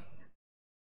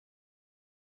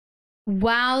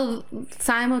 while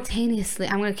simultaneously,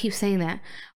 I'm going to keep saying that,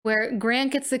 where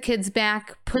Grant gets the kids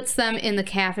back, puts them in the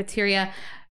cafeteria.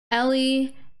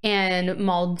 Ellie and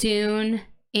Muldoon,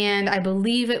 and I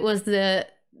believe it was the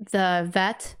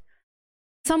vet,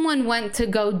 someone went to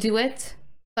go do it,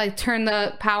 like turn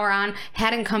the power on,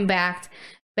 hadn't come back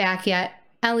yet.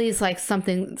 Ellie's like,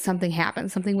 something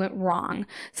happened, something went wrong.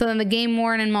 So then the game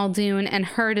warden and Muldoon and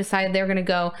her decide they're going to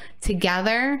go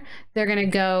together. They're going to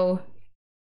go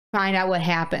find out what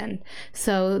happened.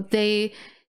 So they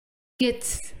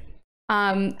get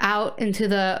out into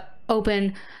the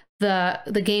open.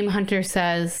 The game hunter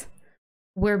says,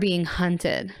 "We're being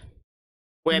hunted.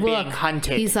 Being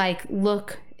hunted." He's like,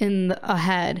 "Look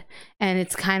ahead." And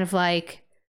it's kind of like,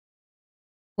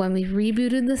 when we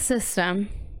rebooted the system,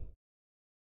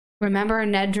 remember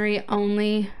Nedry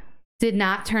only did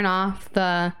not turn off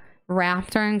the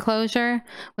raptor enclosure?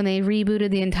 When they rebooted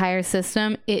the entire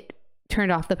system, it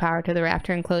turned off the power to the raptor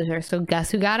enclosure. So guess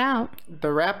who got out? The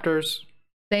raptors.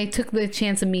 They took the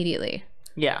chance immediately.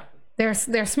 Yeah.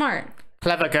 They're smart.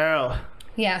 Clever girl.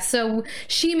 Yeah, so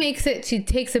she makes it, she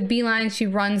takes a beeline, she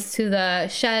runs to the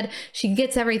shed, she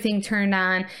gets everything turned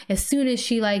on. As soon as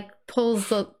she like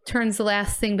turns the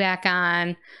last thing back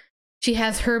on, she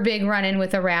has her big run-in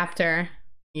with a raptor.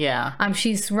 Yeah.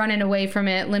 She's running away from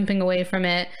it, limping away from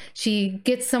it. She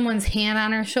gets someone's hand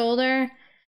on her shoulder,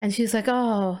 and she's like,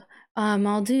 "Oh,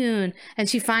 Muldoon," and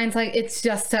she finds like it's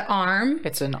just an arm.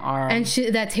 It's an arm, and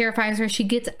that terrifies her. She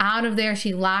gets out of there.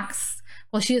 She locks.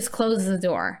 Well, she just closes the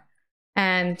door,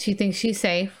 and she thinks she's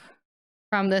safe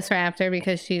from this raptor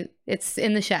because it's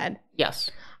in the shed. Yes.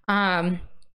 Then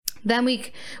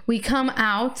we come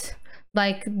out,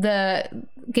 like the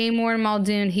game warden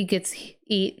Muldoon. He gets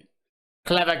eat.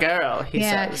 Clever girl, he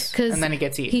says. And then he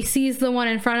gets eaten. He sees the one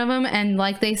in front of him, and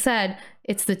like they said,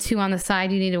 it's the two on the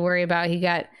side you need to worry about. You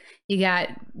got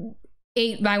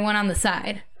 8 by 1 on the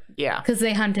side. Yeah. Because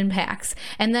they hunt in packs.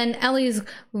 And then Ellie's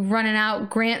running out.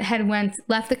 Grant had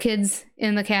left the kids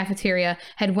in the cafeteria,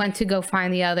 went to go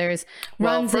find the others.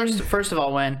 First of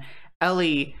all, when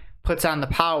Ellie puts on the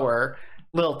power,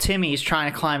 little Timmy's trying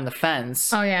to climb the fence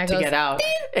to get out,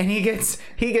 and he gets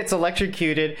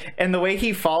electrocuted, and the way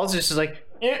he falls is just like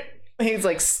he's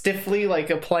like stiffly like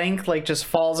a plank, like just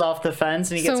falls off the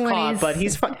fence, and he gets caught, but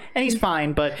he's fine, and he's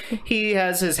fine, but he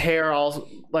has his hair all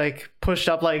like pushed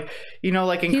up, like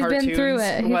like in cartoons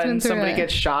when somebody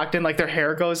gets shocked and like their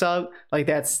hair goes up, like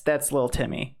that's little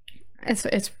Timmy.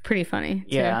 It's pretty funny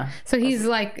too. Yeah. So he's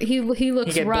like he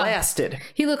looks rough. Blasted.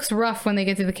 He looks rough when they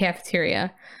get to the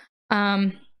cafeteria.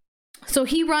 So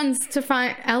he runs to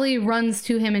find Ellie, runs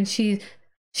to him, and she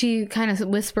kind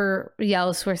of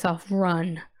yells to herself,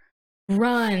 "Run,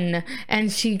 run!"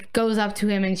 And she goes up to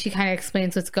him and she kind of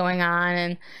explains what's going on,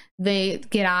 and they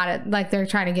get out of, like they're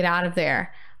trying to get out of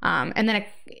there. And then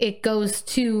it goes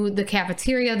to the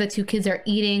cafeteria. The 2 kids are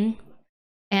eating,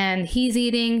 and he's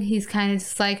eating. He's kind of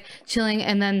just like chilling,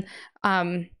 and then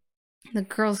the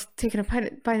girl's taking a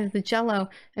bite of the Jello,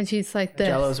 and she's like, "This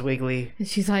Jello's wiggly," and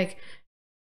she's like,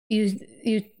 "You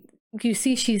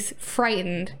see, she's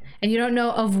frightened, and you don't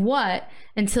know of what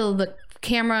until the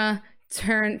camera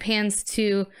pans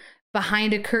to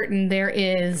behind a curtain. There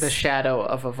is the shadow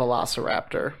of a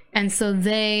velociraptor, and so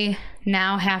they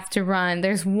now have to run.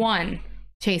 There's one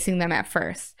chasing them at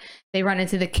first. They run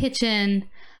into the kitchen.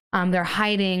 They're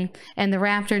hiding, and the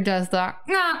raptor does the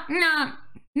knock knock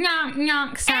knock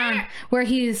knock sound where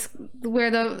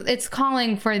it's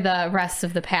calling for the rest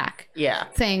of the pack. Yeah,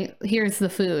 saying, "Here's the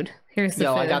food. Here's the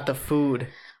food. I got the food."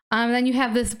 Then you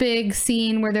have this big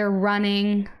scene where they're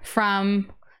running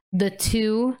from the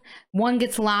 2. One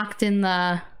gets locked in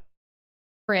the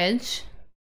fridge,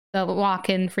 the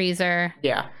walk-in freezer.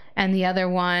 Yeah, and the other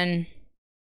one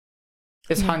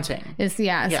is hunting.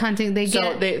 Hunting.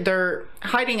 They're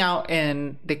hiding out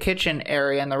in the kitchen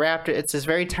area, and the raptor. It's this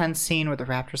very tense scene where the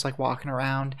raptor's like walking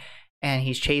around, and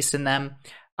he's chasing them.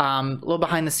 A little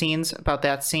behind the scenes about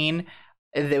that scene.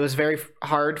 It was very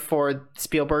hard for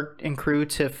Spielberg and crew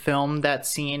to film that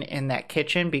scene in that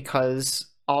kitchen because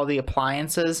all the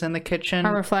appliances in the kitchen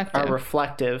are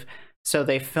reflective. So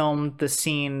they filmed the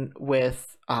scene with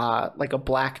like a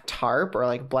black tarp or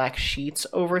like black sheets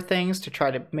over things to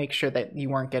try to make sure that you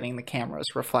weren't getting the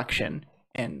camera's reflection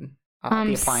in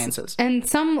the appliances. And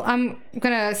I'm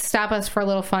gonna stop us for a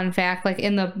little fun fact. Like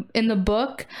in the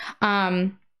book,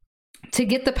 to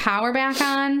get the power back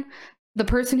on, the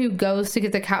person who goes to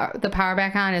get the power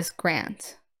back on is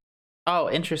Grant. Oh,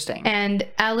 interesting. And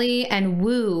Ellie and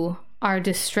Woo are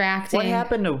distracting. What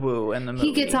happened to Woo in the movie?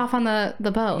 He gets off on the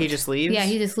boat. He just leaves? Yeah,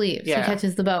 he just leaves. Yeah. He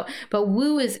catches the boat. But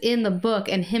Woo is in the book,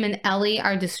 and him and Ellie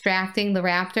are distracting the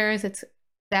raptors.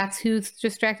 That's who's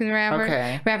distracting the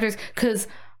raptors. Because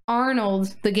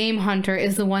Arnold, the game hunter,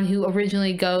 is the one who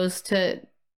originally goes to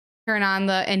turn on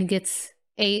and gets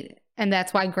 8, and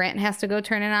that's why Grant has to go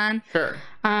turn it on. Sure.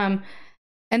 And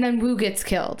then Woo gets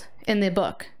killed in the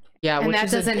book. Yeah, and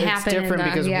which doesn't happen. It's different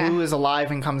because Woo is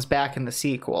alive and comes back in the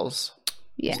sequels.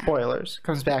 Yeah. Spoilers.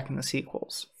 Comes back in the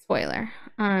sequels. Spoiler.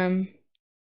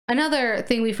 Another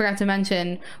thing we forgot to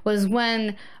mention was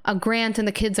when Grant and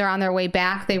the kids are on their way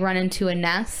back, they run into a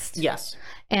nest. Yes.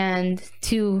 And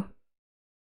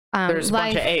there's a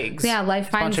bunch of eggs. Yeah, Life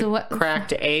finds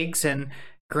cracked eggs, and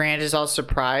Grant is all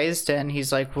surprised, and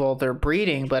he's like, "Well, they're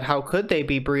breeding, but how could they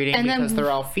be breeding because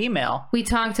they're all female?" We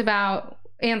talked about,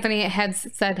 Anthony had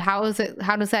said, how does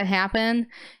that happen?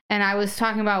 And I was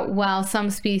talking about, well, some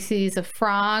species of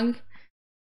frog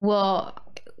will,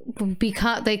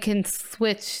 because they can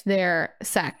switch their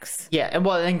sex. Yeah,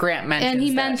 and Grant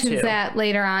mentions that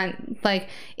later on, like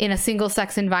in a single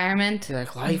sex environment.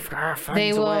 Like life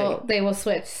finds a way. They will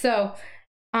switch. So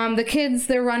The kids,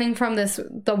 they're running from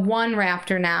the one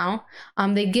raptor now.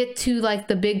 They get to like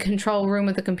the big control room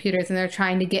with the computers, and they're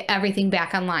trying to get everything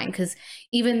back online, because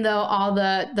even though all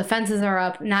the fences are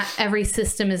up, not every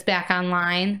system is back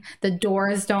online. The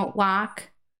doors don't lock,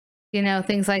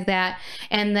 things like that.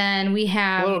 And then we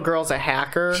have... The little girl's a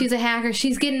hacker. She's a hacker.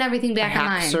 She's getting everything back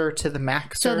online. Hacker to the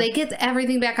maxer. So they get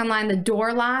everything back online. The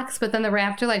door locks, but then the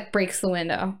raptor like breaks the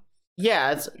window.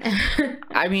 Yeah,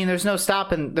 I mean, there's no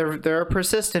stopping. They're a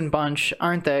persistent bunch,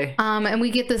 aren't they? And we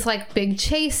get this like big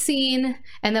chase scene,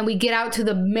 and then we get out to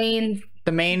the main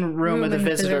room of the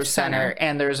visitor center,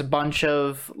 and there's a bunch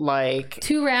of like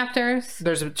 2 raptors.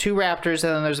 There's 2 raptors,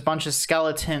 and then there's a bunch of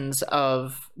skeletons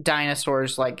of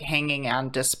dinosaurs like hanging on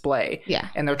display. Yeah,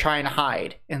 and they're trying to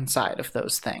hide inside of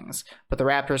those things, but the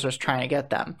raptors are trying to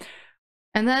get them.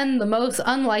 And then the most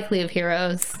unlikely of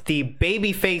heroes, the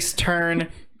babyface turn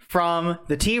from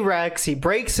the T-Rex. He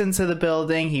breaks into the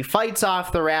building, he fights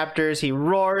off the raptors, he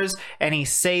roars, and he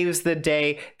saves the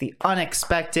day. The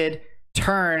unexpected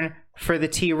turn for the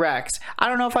T-Rex. I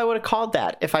don't know if I would have called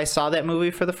that if I saw that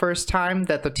movie for the first time,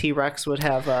 that the T-Rex would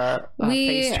have a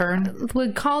face turn.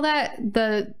 Would call that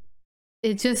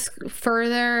it just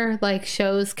further like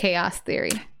shows chaos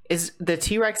theory. Is the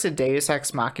T-Rex a Deus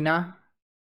Ex Machina?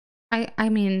 I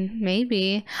mean,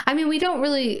 maybe. I mean, we don't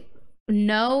really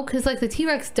know, because like the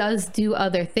T-Rex does do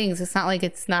other things. It's not like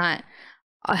it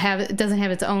doesn't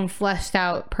have its own fleshed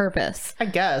out purpose. I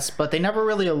guess, but they never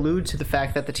really allude to the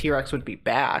fact that the T-Rex would be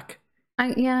back.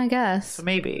 I guess. So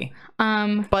maybe.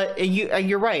 But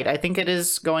you're right. I think it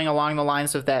is going along the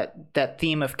lines of that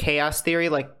theme of chaos theory.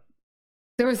 Like,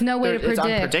 there was no way to predict. It's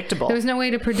unpredictable. There was no way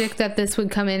to predict that this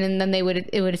would come in, and then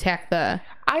it would attack the...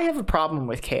 I have a problem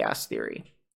with chaos theory.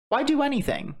 Why do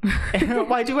anything?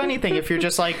 Why do anything if you're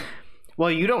just like, well,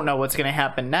 you don't know what's going to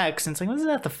happen next. And it's like, isn't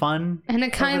that the fun? And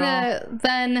it kind of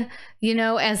then,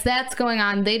 as that's going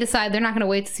on, they decide they're not going to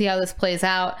wait to see how this plays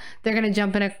out. They're going to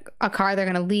jump in a car. They're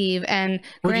going to leave. And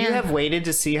would you have waited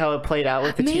to see how it played out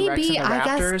with the T-Rex and the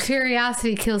raptors? I guess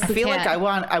curiosity kills the cat. I feel like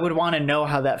I would want to know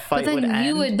how that fight would end.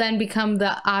 You would then become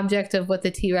the object of what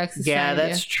the T-Rex is trying to do. Yeah,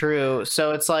 that's true.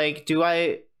 So it's like, do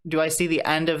I see the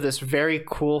end of this very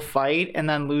cool fight and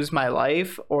then lose my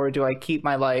life? Or do I keep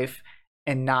my life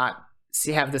and not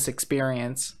have this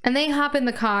experience? And they hop in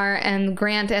the car, and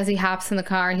Grant, as he hops in the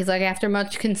car, he's like, after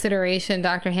much consideration,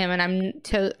 Dr. Hammond,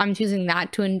 I'm choosing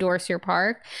not to endorse your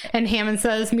park. And Hammond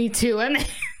says, me too. And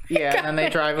yeah, and then they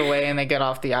drive away and they get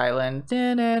off the island.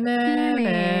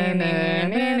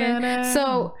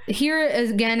 So here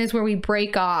again is where we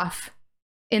break off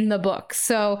in the book.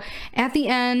 So at the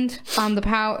end,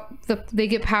 they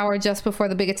get power just before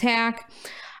the big attack.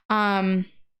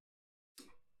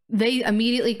 They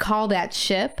immediately call that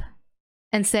ship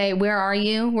and say, where are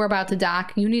you? We're about to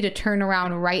dock. You need to turn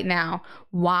around right now.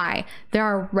 Why? There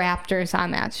are raptors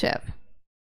on that ship.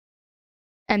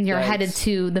 And you're headed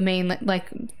to the main,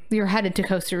 you're headed to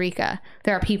Costa Rica.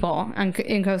 There are people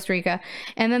in Costa Rica.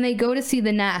 And then they go to see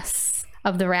the nests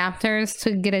of the raptors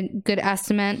to get a good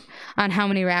estimate on how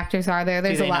many raptors are there.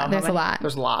 There's a lot. There's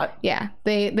a lot. Yeah.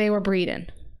 They were breeding.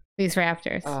 These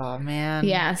raptors. Oh man.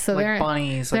 Yeah, so they're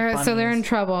bunnies. So they're in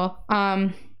trouble.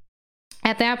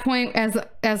 At that point,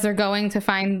 as they're going to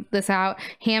find this out,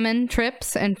 Hammond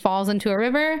trips and falls into a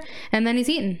river, and then he's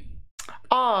eaten.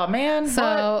 Oh man.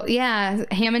 So yeah,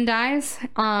 Hammond dies.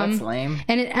 That's lame.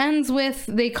 And it ends with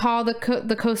they call the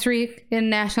Costa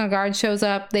Rican National Guard shows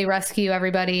up. They rescue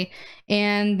everybody,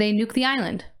 and they nuke the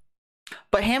island.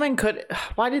 But Hammond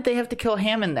why did they have to kill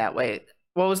Hammond that way?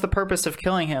 What was the purpose of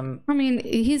killing him? I mean,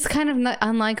 he's kind of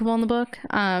unlikable in the book.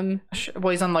 Well,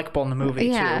 he's unlikable in the movie too.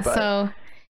 Yeah, so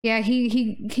yeah,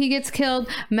 he gets killed.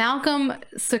 Malcolm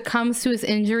succumbs to his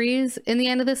injuries in the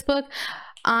end of this book.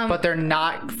 But they're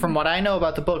not, from what I know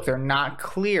about the book, they're not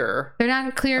clear. They're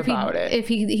not clear if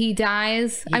he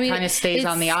dies. He kind of stays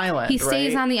on the island. He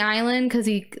stays on the island because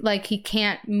he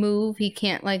can't move. He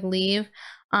can't leave.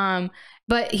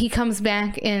 But he comes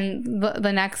back in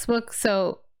the next book,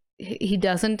 so he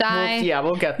doesn't die.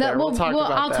 We'll get there. We'll talk about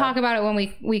that. I'll talk about it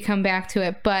when we come back to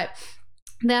it. But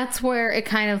that's where it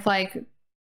kind of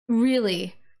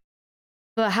really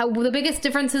the biggest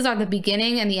differences are the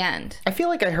beginning and the end. I feel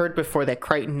like I heard before that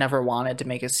Crichton never wanted to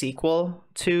make a sequel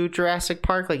to Jurassic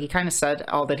Park. Like, he kind of said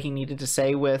all that he needed to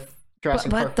say with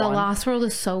Jurassic Park 1. But The Lost World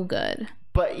is so good.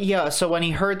 But yeah, so when he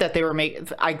heard that they were making,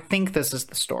 I think this is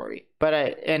the story, but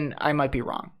I might be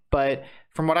wrong. But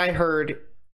from what I heard,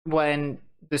 when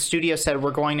the studio said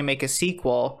we're going to make a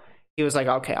sequel, he was like,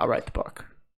 okay, I'll write the book.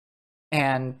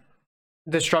 And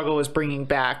the struggle was bringing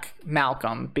back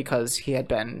Malcolm because he had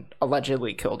been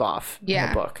allegedly killed off in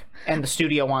the book. And the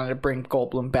studio wanted to bring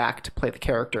Goldblum back to play the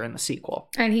character in the sequel.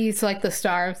 And he's like the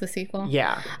star of the sequel.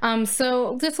 Yeah.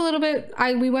 So just a little bit,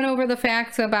 we went over the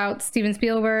facts about Steven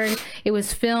Spielberg. It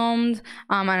was filmed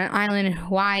on an island in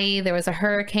Hawaii. There was a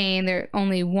hurricane. There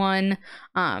only one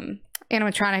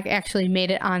animatronic actually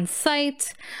made it on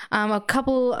site. A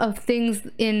couple of things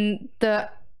in the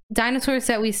dinosaurs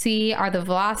that we see are the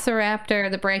Velociraptor,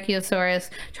 the Brachiosaurus,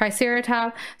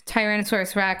 Triceratops,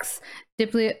 Tyrannosaurus Rex,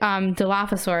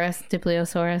 Dilophosaurus.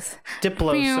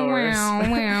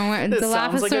 This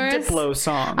sounds like a Diplo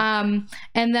song.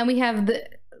 And then we have the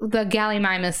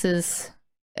Gallimimuses.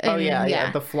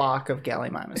 The flock of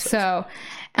Gallimimuses. So,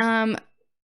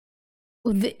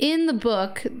 in the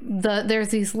book, there's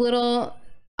these little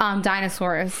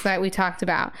dinosaurs that we talked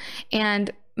about,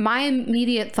 and my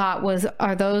immediate thought was,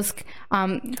 are those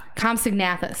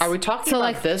Compsognathus? Are we talking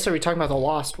about this, or are we talking about the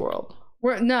Lost World?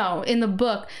 No, in the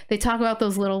book, they talk about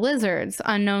those little lizards,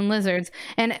 unknown lizards.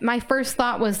 And my first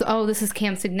thought was, oh, this is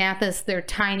Compsognathus. They're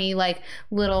tiny, like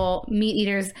little meat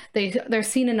eaters. They're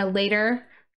seen in a later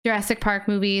Jurassic Park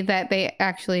movie that they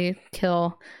actually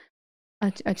kill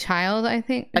a child, I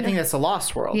think. I think that's the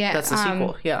Lost World. Yeah. That's the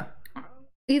sequel. Yeah.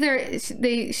 Either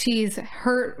she's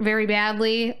hurt very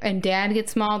badly and dad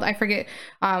gets mauled. I forget.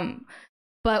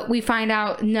 But we find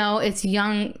out, no, it's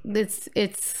young.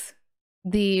 It's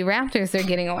the raptors. They're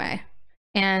getting away.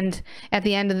 And at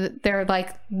the end of they're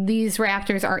like, these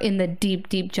raptors are in the deep,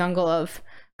 deep jungle of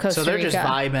Costa Rica. So they're just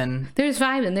vibing. They're just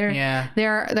vibing.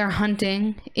 They're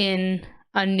hunting in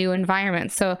a new environment.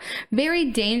 So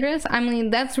very dangerous. I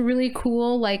mean, that's really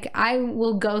cool. Like, I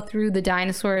will go through the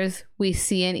dinosaurs we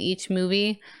see in each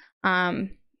movie.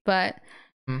 But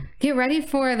get ready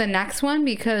for the next one,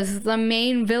 because the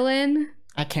main villain,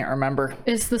 I can't remember,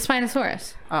 is the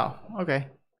Spinosaurus. Oh, okay.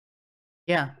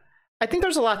 Yeah. I think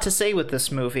there's a lot to say with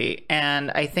this movie,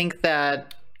 and I think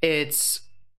that it's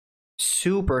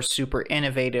super, super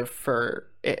innovative for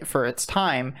its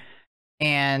time,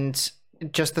 and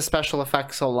just the special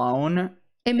effects alone,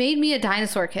 it made me a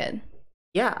dinosaur kid.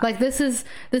 Yeah, like this is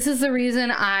the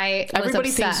reason I was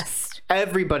obsessed.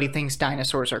 Everybody thinks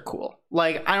dinosaurs are cool.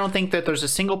 Like, I don't think that there's a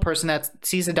single person that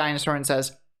sees a dinosaur and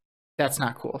says, that's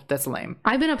not cool, that's lame.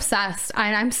 I've been obsessed.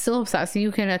 I'm still obsessed.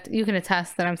 You can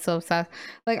attest that I'm still obsessed.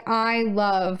 Like, I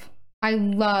love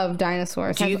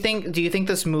dinosaurs. Do you think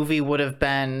this movie would have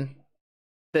been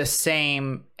the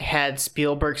same had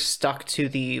Spielberg stuck to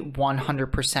the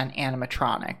 100%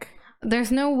 animatronic? There's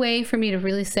no way for me to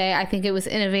really say. I think it was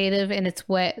innovative in its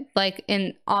way. Like,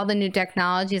 in all the new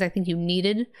technologies, I think you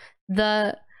needed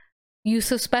the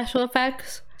use of special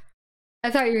effects. I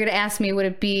thought you were going to ask me, would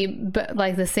it be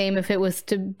like the same if it was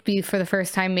to be for the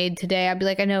first time made today? I'd be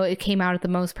like, I know it came out at the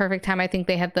most perfect time. I think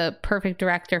they had the perfect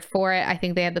director for it. I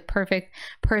think they had the perfect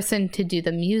person to do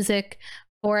the music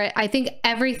for it. I think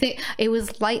everything, it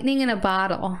was lightning in a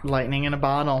bottle. Lightning in a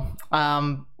bottle.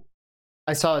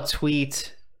 I saw a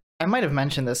tweet. I might have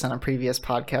mentioned this on a previous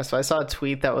podcast, but I saw a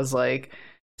tweet that was like,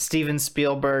 Steven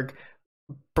Spielberg,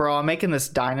 bro, I'm making this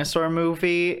dinosaur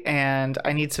movie and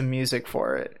I need some music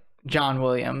for it. John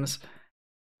Williams,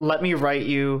 let me write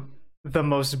you the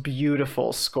most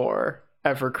beautiful score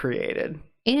ever created.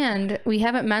 And we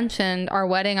haven't mentioned our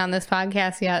wedding on this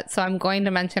podcast yet, so I'm going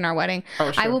to mention our wedding.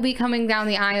 Oh, sure. I will be coming down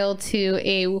the aisle to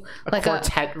a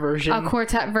quartet version. A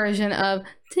quartet version of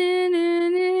Who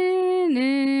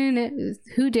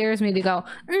Dares Me to Go.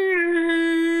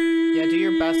 Yeah, do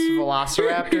your best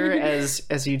Velociraptor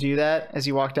as you do that, as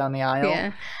you walk down the aisle.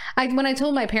 Yeah. When I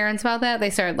told my parents about that,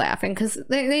 they started laughing because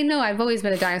they know I've always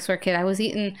been a dinosaur kid. I was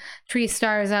eating tree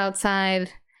stars outside,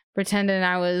 pretending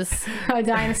I was a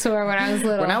dinosaur when I was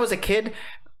little. When I was a kid,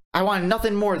 I wanted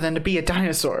nothing more than to be a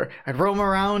dinosaur. I'd roam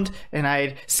around and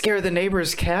I'd scare the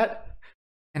neighbor's cat,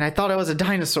 and I thought I was a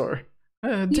dinosaur.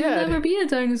 Dad, you'll never be a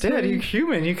dinosaur. Dad, you're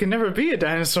human. You can never be a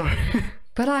dinosaur.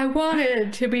 But I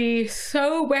wanted to be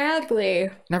so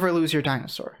badly. Never lose your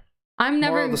dinosaur. I'm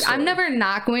never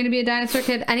not going to be a dinosaur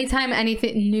kid. Anytime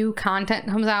anything new content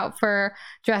comes out for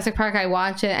Jurassic Park, I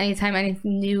watch it. Anytime any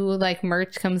new like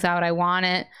merch comes out, I want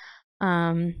it.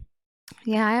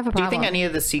 Yeah, I have a problem. Do you think any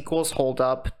of the sequels hold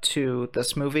up to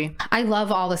this movie? I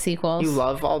love all the sequels. You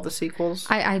love all the sequels?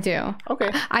 I do.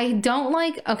 Okay. I don't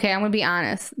like, okay, I'm going to be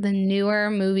honest. The newer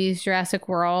movies, Jurassic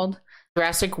World,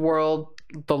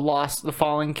 The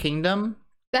Fallen Kingdom.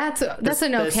 That's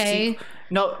an okay.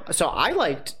 No, so I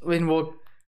liked, and we're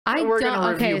going to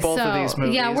review both of these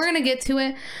movies. Yeah, we're going to get to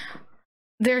it.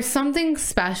 There's something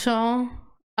special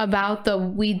about the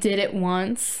we did it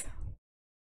once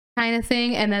kind of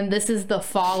thing, and then this is the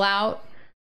fallout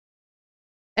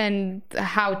and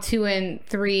how 2 and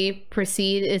 3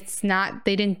 proceed. It's not,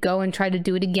 they didn't go and try to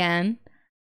do it again.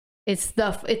 It's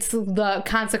the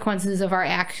consequences of our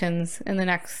actions in the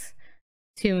next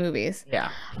 2 movies. Yeah.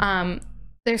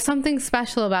 There's something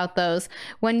special about those.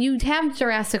 When you have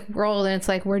Jurassic World and it's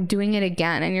like, we're doing it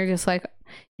again, and you're just like,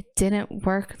 it didn't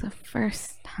work the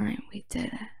first time we did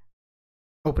it.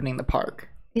 Opening the park.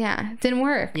 Yeah, it didn't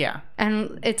work. Yeah.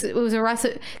 And it was a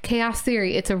recipe, chaos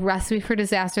theory. It's a recipe for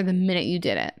disaster the minute you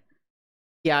did it.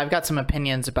 Yeah, I've got some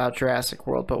opinions about Jurassic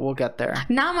World, but we'll get there.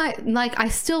 I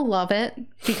still love it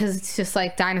because it's just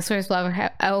like dinosaurs I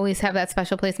always have that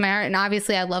special place in my heart. And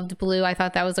obviously I loved Blue. I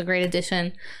thought that was a great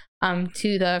addition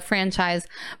to the franchise,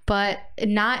 but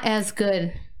not as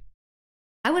good.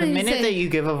 I wouldn't The minute that you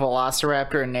give a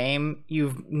velociraptor a name,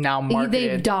 you've now marketed.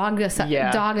 They've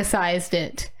dogicized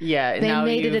it. Yeah, they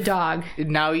made it a dog.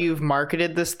 Now you've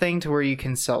marketed this thing to where you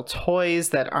can sell toys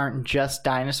that aren't just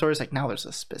dinosaurs. Like now there's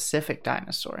a specific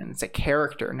dinosaur and it's a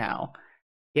character now.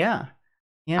 Yeah,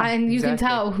 yeah. And you can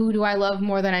tell, who do I love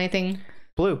more than anything?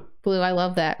 Blue. I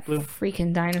love that Blue.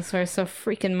 Freaking dinosaur so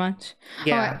freaking much.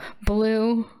 Yeah.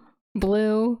 Blue.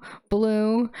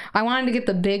 I wanted to get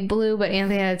the big Blue, but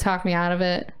Anthony had to talk me out of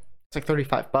it. It's like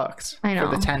 $35. I know.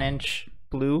 For the 10-inch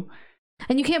Blue.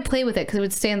 And you can't play with it because it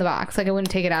would stay in the box. Like I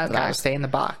wouldn't take it out of the box. Stay in the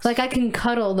box. Like I can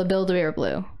cuddle the Build-A-Bear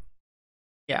Blue.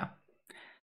 Yeah.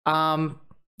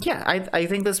 Yeah, I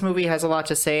think this movie has a lot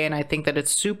to say, and I think that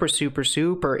it's super, super,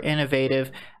 super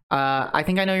innovative. I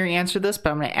think I know your answer to this,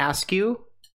 but I'm going to ask you,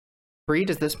 Bree,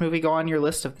 does this movie go on your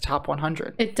list of the top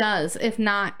 100? It does, if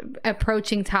not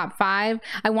approaching top 5.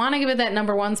 I want to give it that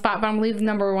number 1 spot, but I'm going to leave the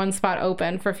number 1 spot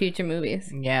open for future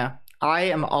movies. Yeah, I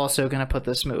am also going to put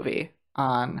this movie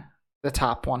on the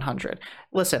top 100.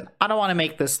 Listen, I don't want to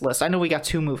make this list. I know we got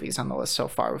 2 movies on the list so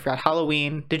far. We've got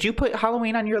Halloween. Did you put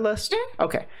Halloween on your list? Mm-hmm.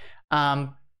 Okay.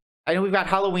 I know we've got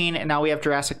Halloween, and now we have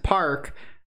Jurassic Park.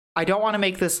 I don't want to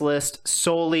make this list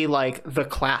solely like the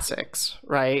classics,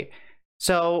 right?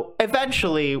 So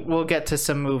eventually we'll get to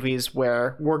some movies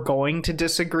where we're going to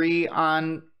disagree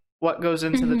on what goes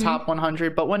into the top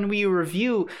 100. But when we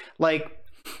review, like,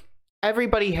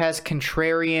 everybody has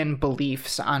contrarian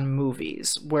beliefs on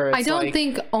movies. Where it's I don't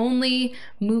think only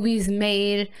movies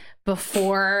made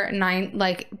before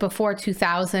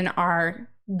 2000 are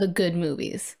the good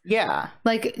movies. Yeah.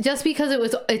 Like, just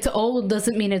because it's old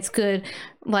doesn't mean it's good.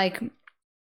 Like,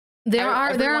 there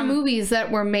are movies that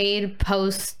were made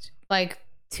post like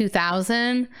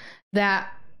 2000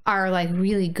 that are like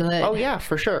really good. Oh yeah,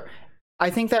 for sure. I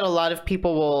think that a lot of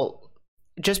people will,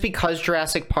 just because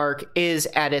Jurassic Park is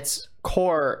at its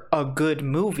core a good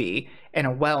movie and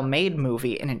a well-made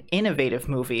movie and an innovative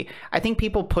movie, I think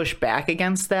people push back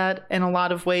against that in a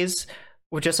lot of ways.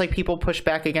 Just like people push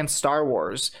back against Star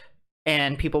Wars,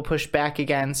 and people push back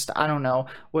against, I don't know,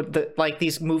 like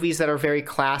these movies that are very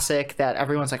classic that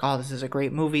everyone's like, oh, this is a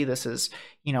great movie. This is,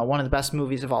 one of the best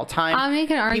movies of all time. I'll make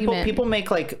an argument. People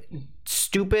make like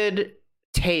stupid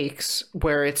takes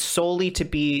where it's solely to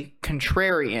be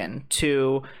contrarian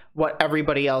to what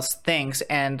everybody else thinks.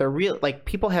 And they're real, like,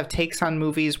 people have takes on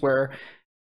movies where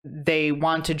they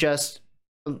want to just,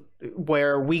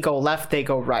 where we go left, they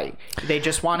go right. They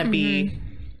just want to be,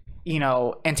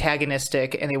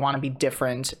 antagonistic, and they want to be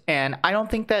different. And I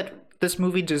don't think that this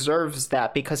movie deserves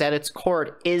that, because at its core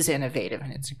it is innovative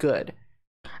and it's good.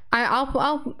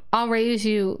 I'll raise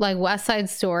you like West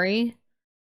Side Story,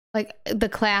 like the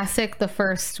classic, the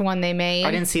first one they made.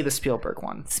 I didn't see the Spielberg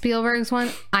one. Spielberg's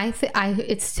one. I think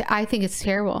it's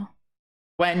terrible.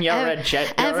 When you're a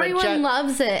jet, everyone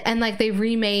loves it, and like they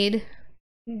remade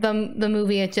the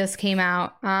movie. It just came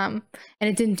out, and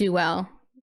it didn't do well.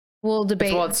 We'll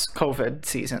debate. Well, it's COVID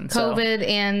season.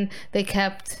 And they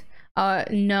kept a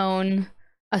known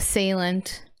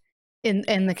assailant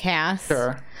in the cast.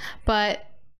 Sure. But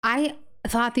I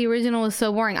thought the original was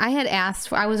so boring.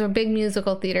 I was a big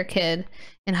musical theater kid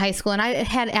in high school, and I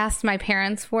had asked my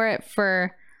parents for it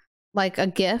for like a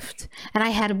gift. And I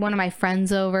had one of my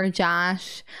friends over,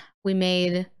 Josh.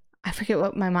 I forget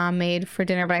what my mom made for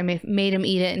dinner, but I made him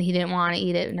eat it, and he didn't want to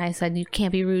eat it. And I said, you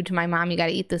can't be rude to my mom. You got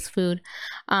to eat this food.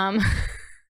 And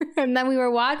then we were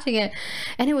watching it,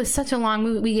 and it was such a long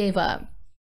movie. We gave up.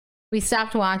 We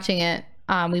stopped watching it.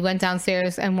 We went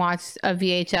downstairs and watched a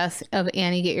VHS of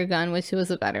Annie, Get Your Gun, which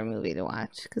was a better movie to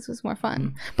watch because it was more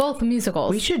fun. Both musicals.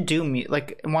 We should do,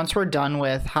 once we're done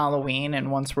with Halloween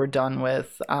and once we're done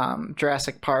with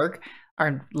Jurassic Park,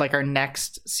 our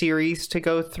next series to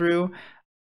go through,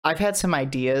 I've had some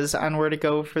ideas on where to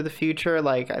go for the future.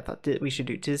 Like, I thought we should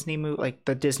do Disney like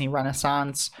the Disney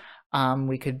Renaissance.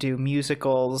 We could do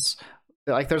musicals.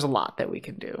 Like, there's a lot that we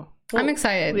can do. I'm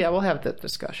excited. Yeah, we'll have that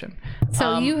discussion.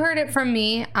 So you heard it from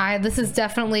me. This is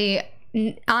definitely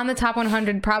on the top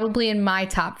 100, probably in my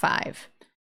top 5.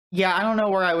 Yeah, I don't know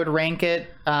where I would rank it.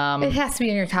 It has to be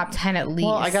in your top 10 at least.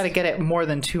 Well, I got to get it more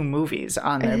than 2 movies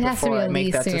on there before I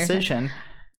make that decision.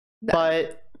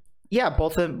 But yeah,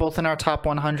 both in our top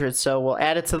 100. So we'll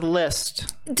add it to the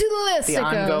list. To the list. The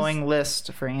ongoing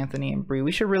list for Anthony and Bree.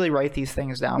 We should really write these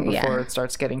things down before it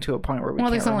starts getting to a point where we can't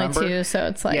remember. Well, there's only 2, so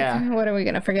it's like, what are we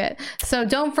going to forget? So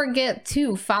don't forget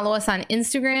to follow us on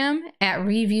Instagram at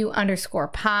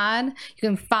review_pod. You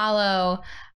can follow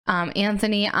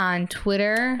Anthony on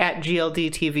Twitter at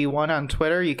GLDTV1 on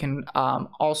Twitter. You can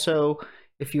also,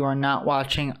 if you are not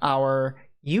watching our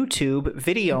YouTube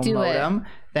video modem,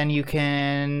 then you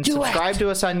can subscribe to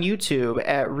us on YouTube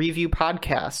at Review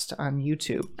Podcast on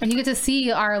YouTube. And you get to see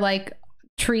our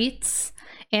treats,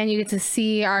 and you get to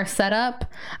see our setup.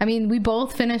 I mean, we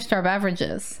both finished our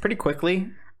beverages pretty quickly.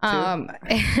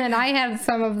 And I had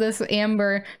some of this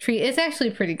amber treat. It's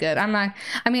actually pretty good. I'm not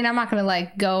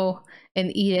gonna go and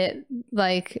eat it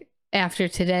after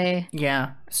today.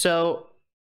 Yeah. So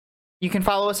you can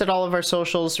follow us at all of our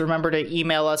socials. Remember to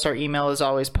email us. Our email is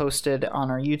always posted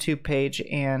on our YouTube page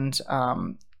and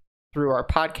through our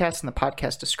podcast in the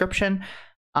podcast description.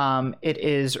 It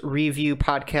is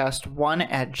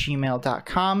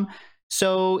reviewpodcast1@gmail.com.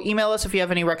 So email us if you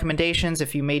have any recommendations,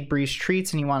 if you made Bree's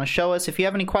treats and you want to show us, if you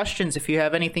have any questions, if you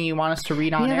have anything you want us to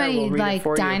read on air, we'll read it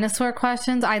for you. Dinosaur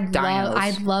questions? I'd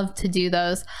love to do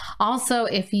those. Also,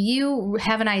 if you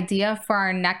have an idea for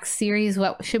our next series,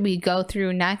 what should we go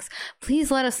through next? Please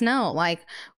let us know.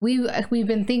 We've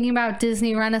been thinking about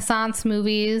Disney Renaissance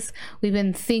movies. We've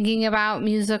been thinking about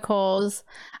musicals.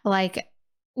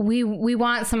 We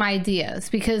want some ideas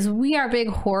because we are big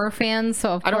horror fans.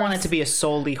 So I don't want it to be a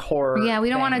solely horror. Yeah, we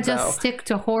don't want to just stick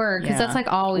to horror because that's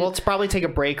all. We'll probably take a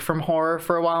break from horror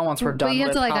for a while once we're done. But you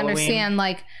have to understand,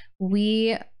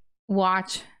 we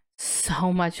watch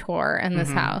so much horror in this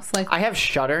house. I have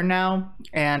Shudder now,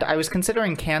 and I was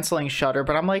considering canceling Shudder,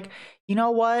 but I'm like, you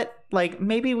know what?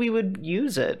 Maybe we would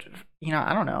use it.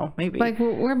 I don't know. Maybe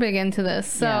we're big into this.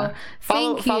 So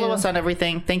follow us on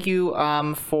everything. Thank you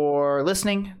for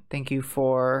listening. Thank you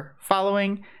for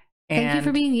following. And thank you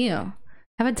for being you.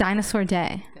 Have a dinosaur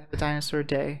day. Have a dinosaur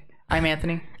day. I'm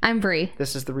Anthony. I'm Bree.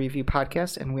 This is the Review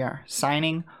Podcast, and we are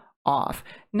signing off.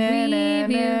 Review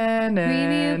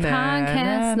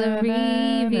podcast, the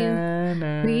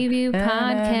review podcast.